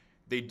Universalism.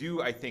 They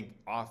do, I think,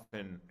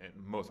 often and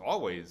most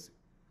always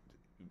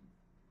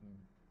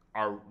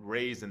are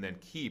raised and then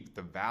keep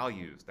the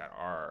values that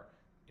are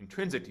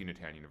intrinsic to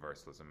Unitarian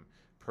Universalism: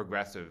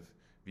 progressive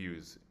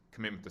views,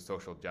 commitment to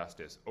social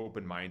justice,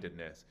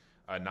 open-mindedness,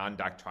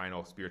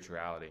 non-doctrinal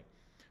spirituality.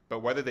 But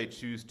whether they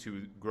choose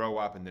to grow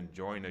up and then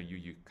join a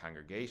UU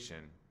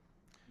congregation,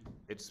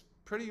 it's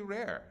pretty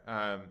rare.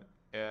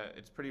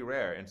 It's pretty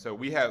rare. And so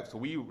we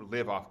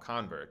live off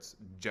converts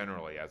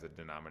generally as a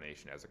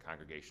denomination, as a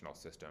congregational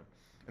system.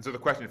 And so the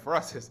question for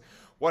us is,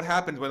 what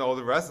happens when all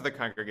the rest of the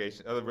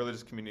congregation, other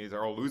religious communities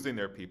are all losing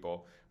their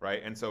people,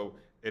 right? And so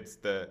it's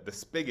the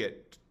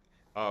spigot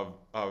of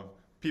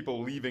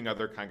people leaving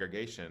other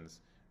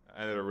congregations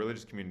and other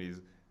religious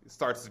communities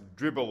starts to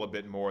dribble a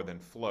bit more than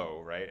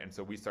flow, right? And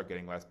so we start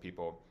getting less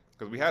people.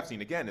 Because we have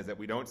seen, again, is that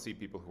we don't see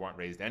people who aren't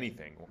raised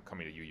anything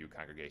coming to UU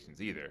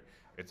congregations either.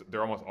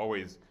 They're almost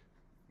always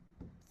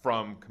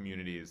from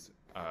communities,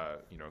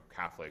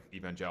 Catholic,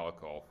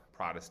 evangelical,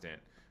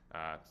 Protestant,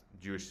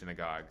 Jewish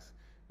synagogues.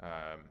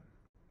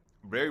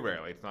 Very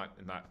rarely, it's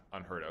not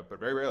unheard of, but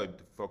very rarely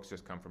do folks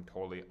just come from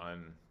totally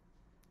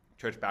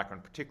church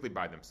background, particularly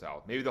by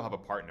themselves. Maybe they'll have a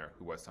partner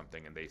who was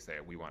something and they say,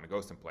 we want to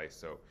go someplace.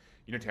 So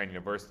Unitarian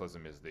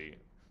Universalism is the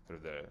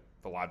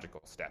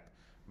logical step.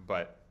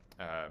 But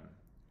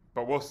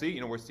we'll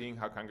see, we're seeing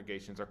how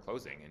congregations are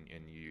closing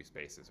in UU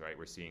spaces, right?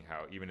 We're seeing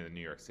how even in the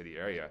New York City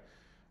area,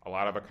 a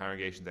lot of our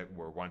congregations that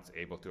were once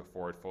able to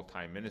afford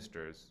full-time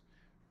ministers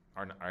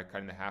are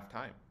cutting to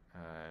half-time.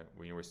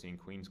 We're seeing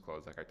Queens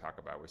close, like I talk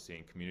about. We're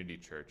seeing community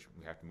church.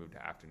 We have to move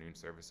to afternoon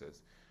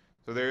services.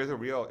 So there is a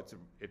real,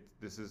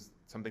 this is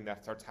something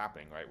that starts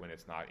happening, right, when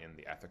it's not in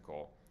the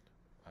ethical,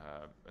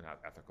 not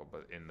ethical,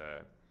 but in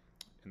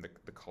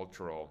the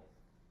cultural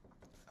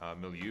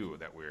milieu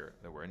that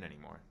we're in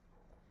anymore.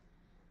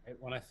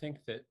 When I think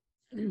that,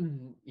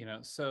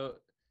 so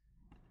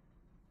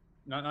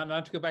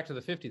not to go back to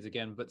the 50s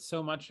again, but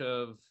so much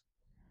of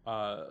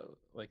I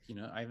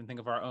even think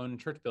of our own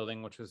church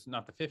building, which was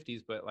not the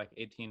 50s, but like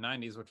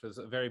 1890s, which was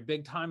a very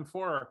big time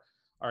for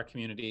our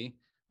community,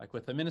 like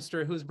with a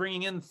minister who was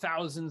bringing in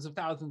thousands of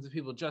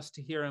people just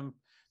to hear him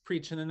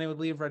preach, and then they would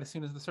leave right as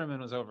soon as the sermon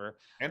was over.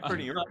 And for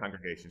New York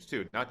congregations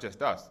too, not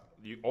just us.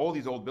 All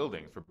these old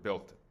buildings were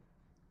built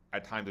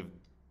at times of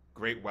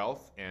great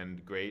wealth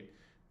and great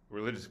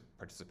religious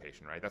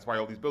participation, right? That's why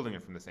all these buildings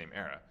are from the same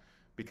era,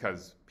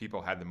 because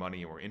people had the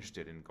money and were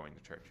interested in going to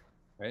church.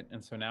 Right,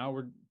 and so now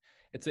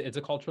it's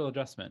a cultural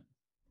adjustment.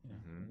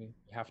 We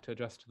have to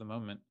adjust to the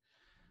moment.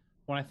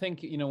 When I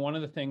think, one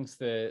of the things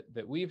that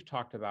we've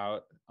talked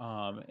about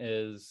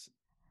is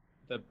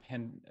the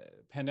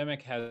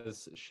pandemic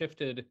has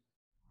shifted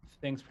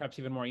things perhaps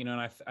even more, and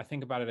I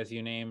think about it as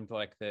you named,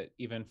 like that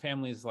even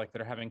families like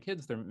that are having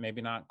kids, they're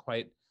maybe not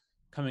quite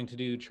coming to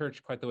do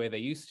church quite the way they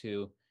used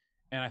to.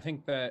 And I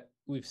think that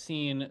we've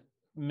seen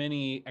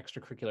many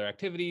extracurricular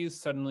activities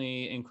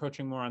suddenly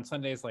encroaching more on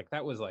Sundays. Like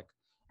that was like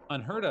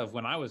unheard of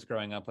when I was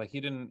growing up. Like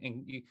you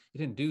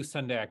didn't do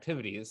Sunday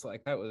activities.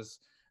 Like that was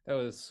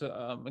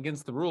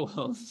against the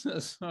rules.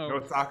 So,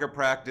 no soccer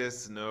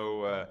practice,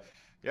 no,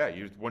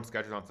 you just weren't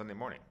scheduled on Sunday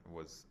morning. It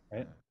was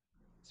right.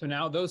 So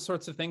now those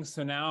sorts of things.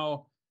 So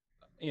now,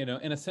 in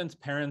a sense,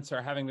 parents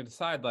are having to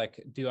decide,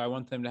 like, do I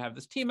want them to have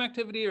this team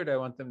activity or do I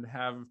want them to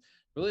have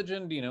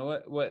religion?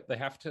 What they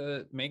have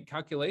to make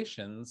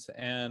calculations.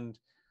 And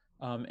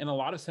in a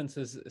lot of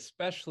senses,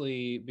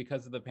 especially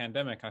because of the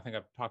pandemic, I think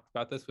I've talked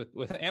about this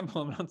with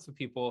ample amounts of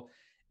people,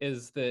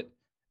 is that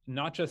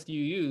not just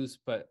UUs,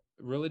 but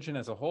religion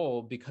as a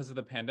whole, because of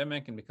the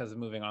pandemic and because of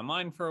moving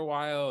online for a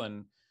while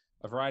and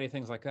a variety of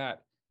things like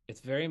that, it's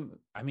very,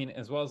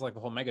 as well as like the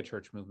whole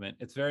megachurch movement,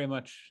 it's very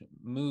much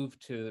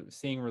moved to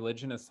seeing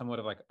religion as somewhat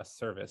of like a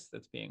service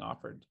that's being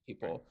offered to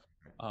people.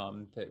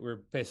 That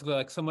we're basically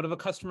like somewhat of a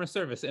customer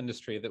service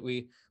industry, that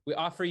we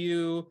offer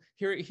you,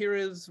 here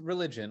is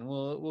religion.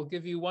 We'll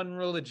give you one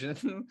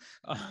religion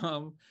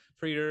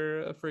for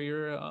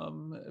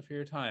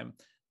your time.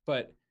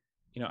 But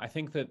I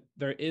think that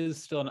there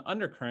is still an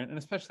undercurrent, and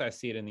especially I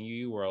see it in the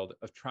UU world,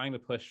 of trying to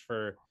push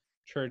for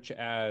church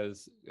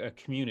as a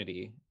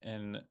community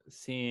and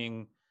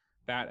seeing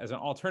that as an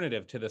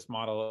alternative to this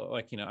model.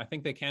 Like, I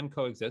think they can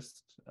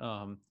coexist,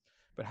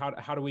 but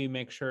but how do we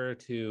make sure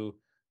to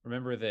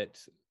remember that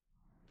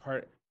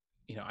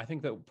I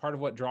think that part of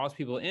what draws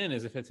people in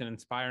is if it's an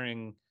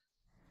inspiring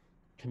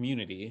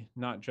community,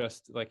 not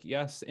just like,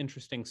 yes,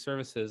 interesting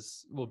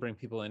services will bring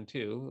people in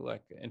too,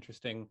 like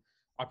interesting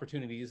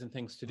opportunities and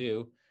things to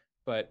do.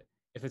 But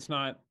if there's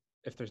not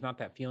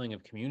that feeling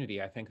of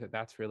community, I think that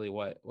that's really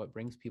what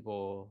brings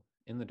people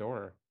in the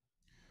door.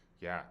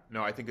 Yeah,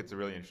 no, I think it's a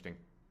really interesting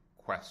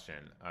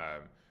question.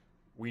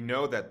 We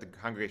know that the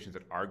congregations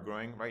that are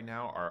growing right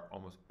now are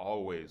almost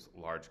always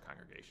large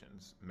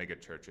congregations, mega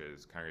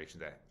churches,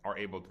 congregations that are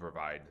able to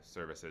provide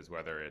services,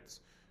 whether it's,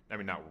 I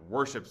mean, not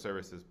worship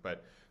services,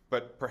 but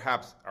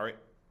perhaps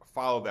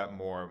follow that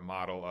more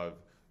model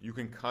of you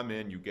can come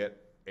in, you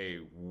get a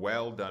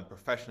well done,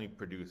 professionally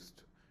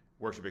produced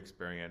worship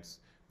experience.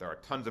 There are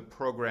tons of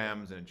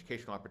programs and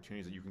educational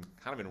opportunities that you can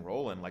kind of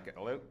enroll in, like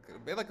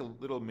a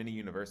little mini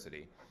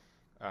university.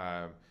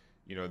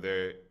 You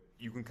know,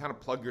 you can kind of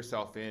plug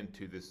yourself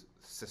into this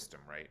system,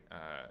 right?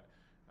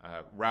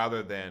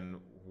 Rather than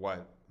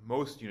what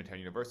most Unitarian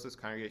Universalist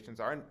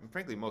congregations are, and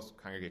frankly most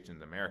congregations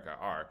in America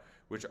are,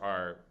 which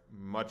are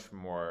much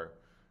more,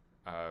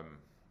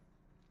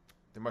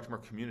 they're much more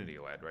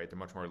community-led, right? They're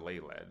much more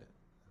lay-led.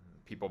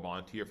 People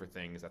volunteer for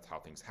things, that's how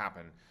things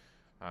happen.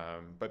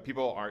 But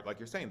people aren't, like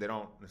you're saying, they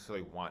don't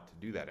necessarily want to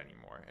do that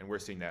anymore. And we're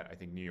seeing that. I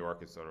think New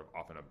York is sort of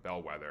often a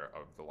bellwether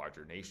of the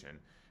larger nation.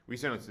 We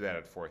certainly see that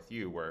at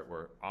 4th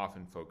where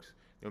often folks,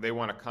 they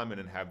want to come in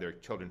and have their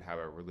children have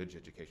a religious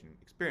education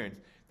experience.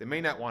 They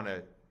may not want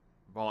to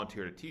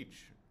volunteer to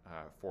teach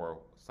 4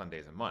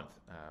 Sundays a month.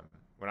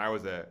 When I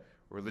was a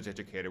religious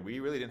educator, we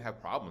really didn't have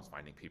problems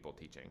finding people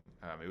teaching.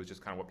 It was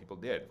just kind of what people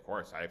did. Of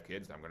course, I have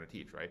kids, I'm going to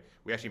teach, right?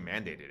 We actually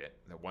mandated it,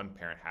 that one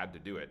parent had to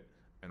do it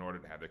in order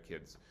to have their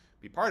kids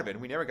be part of it,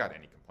 and we never got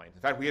any complaints.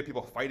 In fact, we had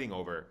people fighting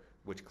over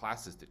which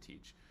classes to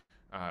teach.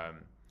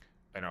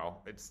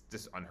 It's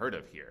just unheard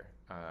of here.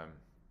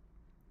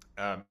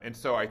 And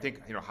so I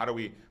think, how do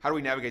we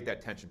navigate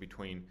that tension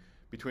between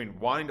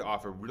wanting to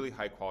offer really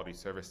high quality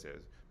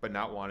services, but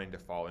not wanting to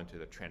fall into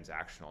the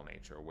transactional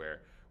nature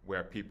where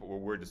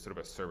we're just sort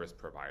of a service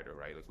provider,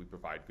 right? Like we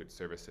provide good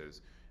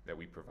services, that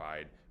we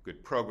provide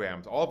good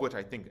programs, all of which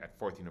I think at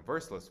Fourth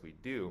Universalist we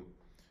do.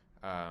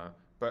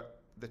 But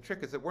the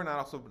trick is that we're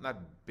not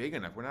big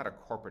enough. We're not a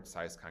corporate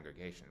sized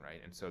congregation,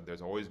 right? And so we're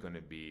always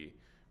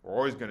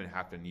going to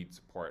have to need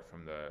support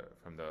from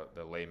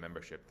the lay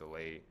membership, the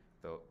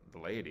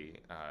laity,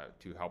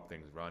 to help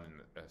things run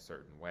in a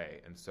certain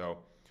way. And so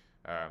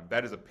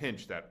that is a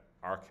pinch that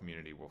our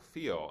community will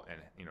feel, and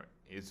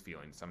is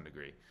feeling to some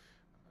degree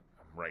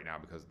right now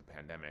because of the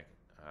pandemic.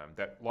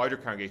 That larger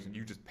congregations,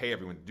 you just pay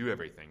everyone to do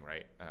everything,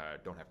 right?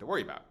 Don't have to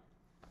worry about.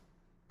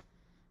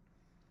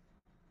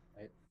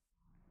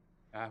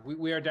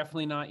 We are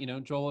definitely not,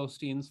 Joel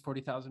Osteen's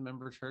 40,000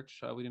 member church.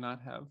 We do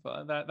not have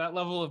that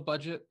level of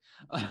budget.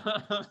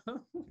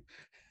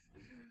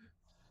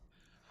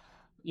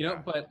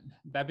 But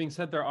that being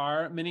said, there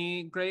are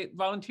many great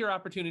volunteer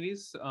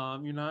opportunities.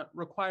 You're not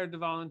required to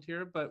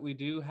volunteer, but we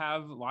do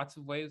have lots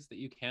of ways that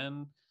you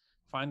can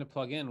find a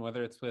plug in,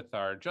 whether it's with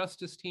our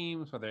justice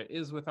teams, whether it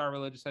is with our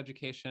religious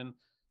education,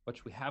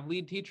 which we have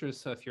lead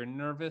teachers. So if you're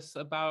nervous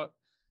about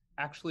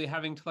actually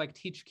having to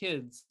teach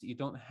kids, you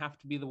don't have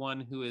to be the one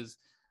who is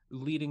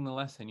leading the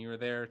lesson. You're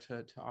there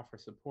to offer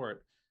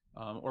support.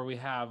 Or we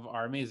have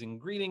our amazing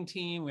greeting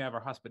team. We have our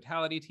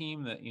hospitality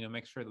team that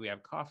makes sure that we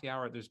have coffee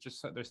hour.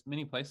 There's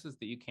many places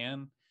that you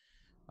can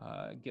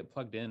get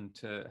plugged in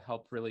to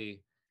help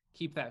really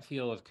keep that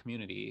feel of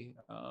community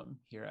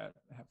here at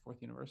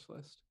Fourth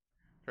Universalist.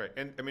 Right,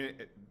 and I mean,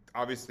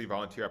 obviously,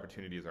 volunteer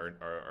opportunities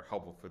are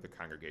helpful for the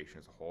congregation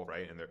as a whole,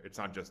 right? And it's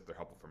not just they're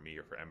helpful for me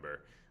or for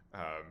Ember.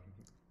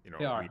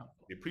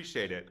 We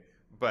appreciate it,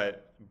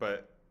 but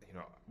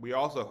we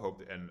also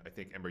hope, and I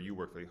think Ember, you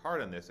work really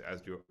hard on this,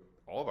 as do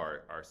all of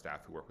our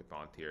staff who work with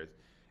volunteers,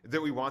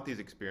 that we want these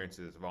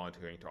experiences of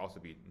volunteering to also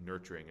be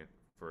nurturing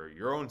for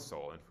your own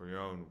soul and for your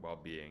own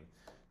well-being,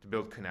 to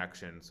build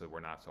connections so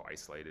we're not so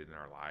isolated in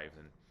our lives.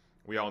 And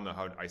we all know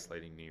how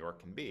isolating New York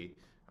can be,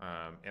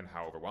 and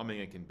how overwhelming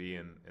it can be,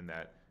 and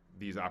that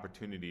these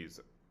opportunities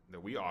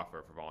that we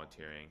offer for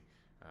volunteering,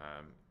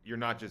 you're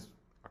not just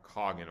a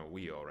cog in a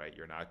wheel, right?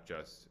 You're not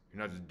just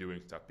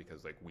doing stuff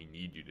because we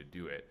need you to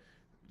do it.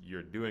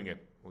 You're doing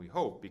it, we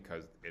hope,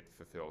 because it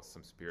fulfills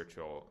some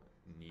spiritual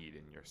need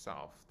in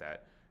yourself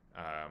that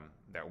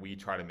we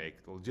try to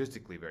make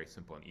logistically very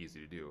simple and easy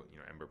to do.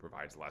 Ember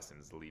provides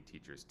lessons. The lead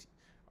teachers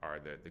are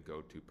the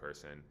go-to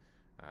person.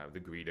 The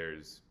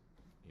greeters,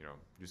 you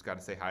just got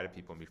to say hi to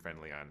people and be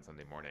friendly on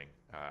Sunday morning.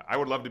 I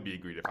would love to be a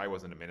greeter. If I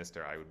wasn't a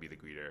minister, I would be the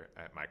greeter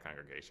at my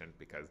congregation,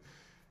 because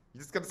you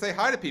just got to say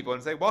hi to people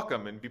and say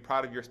welcome and be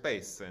proud of your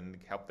space and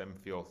help them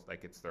feel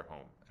like it's their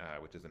home,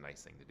 which is a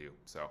nice thing to do.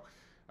 So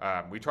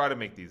we try to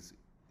make these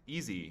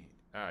easy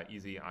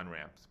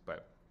on-ramps,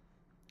 but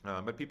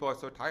people are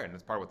so tired, and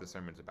that's part of what the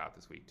sermon's about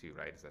this week too,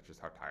 right? Is that just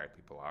how tired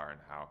people are and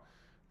how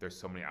there's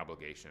so many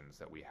obligations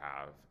that we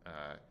have,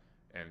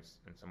 and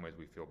in some ways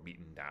we feel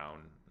beaten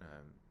down,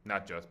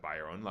 not just by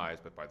our own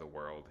lives, but by the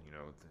world.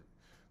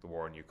 The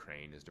war in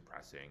Ukraine is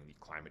depressing. The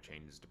climate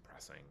change is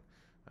depressing.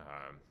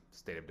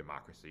 State of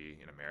democracy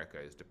in America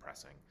is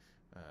depressing.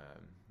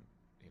 Um,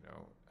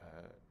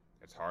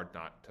 it's hard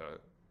not to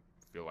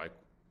feel like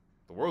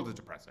the world is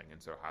depressing.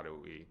 And so how do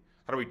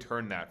we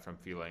turn that from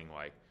feeling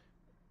like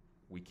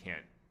we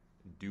can't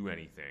do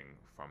anything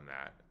from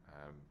that,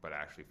 but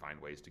actually find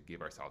ways to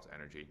give ourselves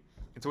energy?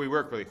 And so we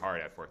work really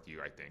hard at 4th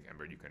U, I think.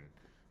 Ember, you can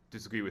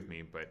disagree with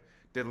me, but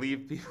to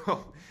leave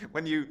people,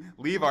 when you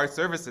leave our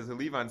services and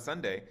leave on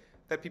Sunday,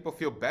 that people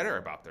feel better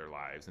about their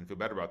lives and feel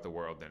better about the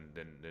world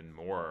than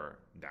more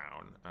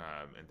down,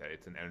 and that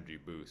it's an energy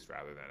boost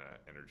rather than an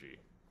energy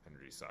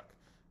suck.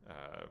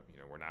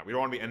 We don't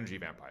want to be energy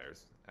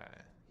vampires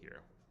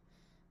here.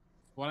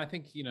 Well, I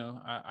think,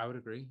 I would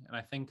agree. And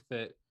I think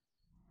that,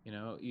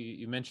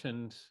 you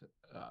mentioned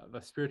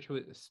the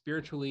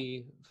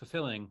spiritually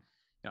fulfilling.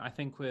 I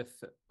think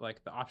with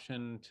like the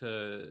option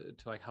to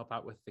like help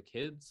out with the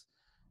kids,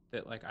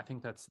 that like I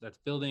think that's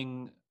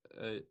building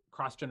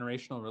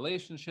cross-generational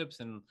relationships.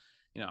 And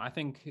I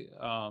think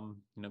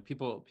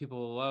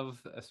people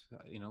love,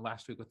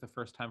 last week with the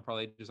First Time for All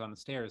Ages on the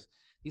Stairs,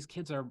 these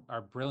kids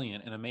are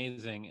brilliant and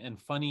amazing and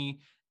funny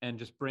and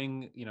just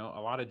bring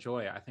a lot of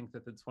joy. I think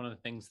that that's one of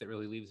the things that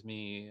really leaves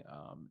me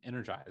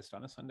energized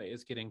on a Sunday,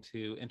 is getting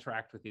to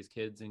interact with these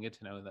kids and get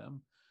to know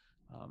them.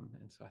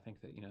 And so I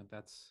think that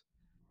that's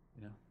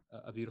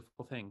a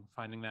beautiful thing,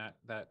 finding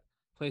that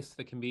place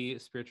that can be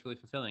spiritually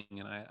fulfilling.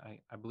 And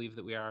I believe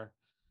that we are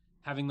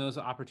having those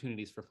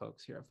opportunities for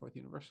folks here at Fourth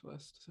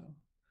Universalist. So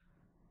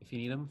if you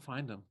need them,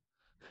 find them.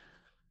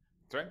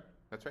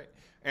 That's right.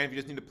 And if you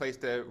just need a place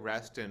to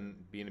rest and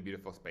be in a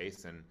beautiful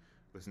space and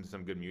listen to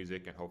some good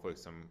music and hopefully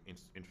some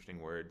interesting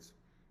words,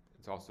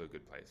 it's also a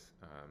good place.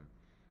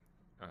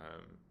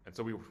 And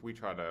so we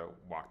try to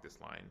walk this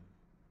line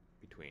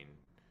between,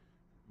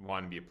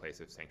 one, be a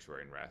place of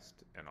sanctuary and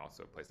rest, and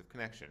also a place of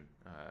connection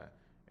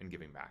and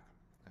giving back.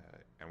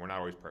 And we're not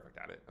always perfect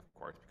at it, of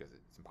course, because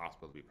it's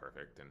impossible to be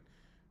perfect, and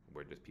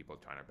we're just people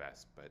trying our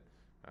best. But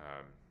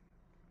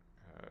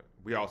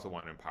we also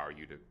want to empower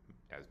you to,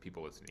 as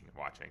people listening and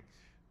watching,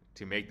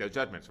 to make those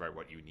judgments, right?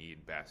 What you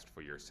need best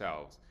for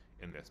yourselves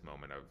in this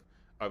moment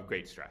of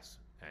great stress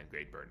and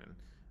great burden,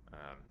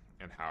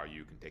 and how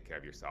you can take care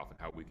of yourself and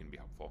how we can be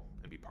helpful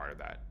and be part of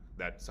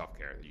that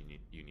self-care that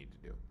you need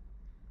to do,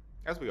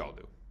 as we all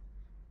do.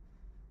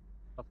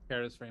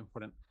 Self-care is very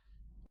important.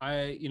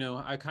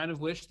 I kind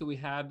of wish that we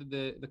had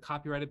the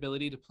copyright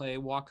ability to play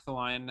Walk the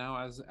Line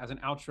now as an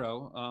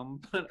outro,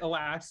 but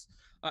alas,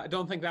 I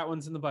don't think that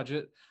one's in the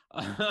budget.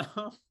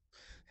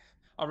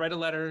 I'll write a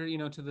letter,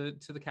 to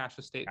the Cash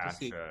estate to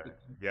see.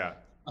 Yeah.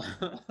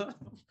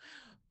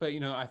 But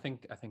I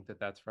think that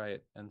that's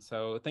right. And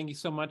so thank you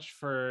so much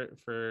for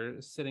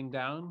sitting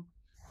down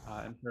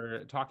and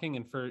for talking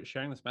and for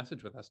sharing this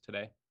message with us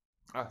today.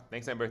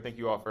 Thanks, Ember. Thank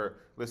you all for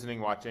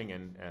listening, watching,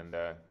 and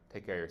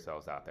take care of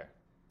yourselves out there.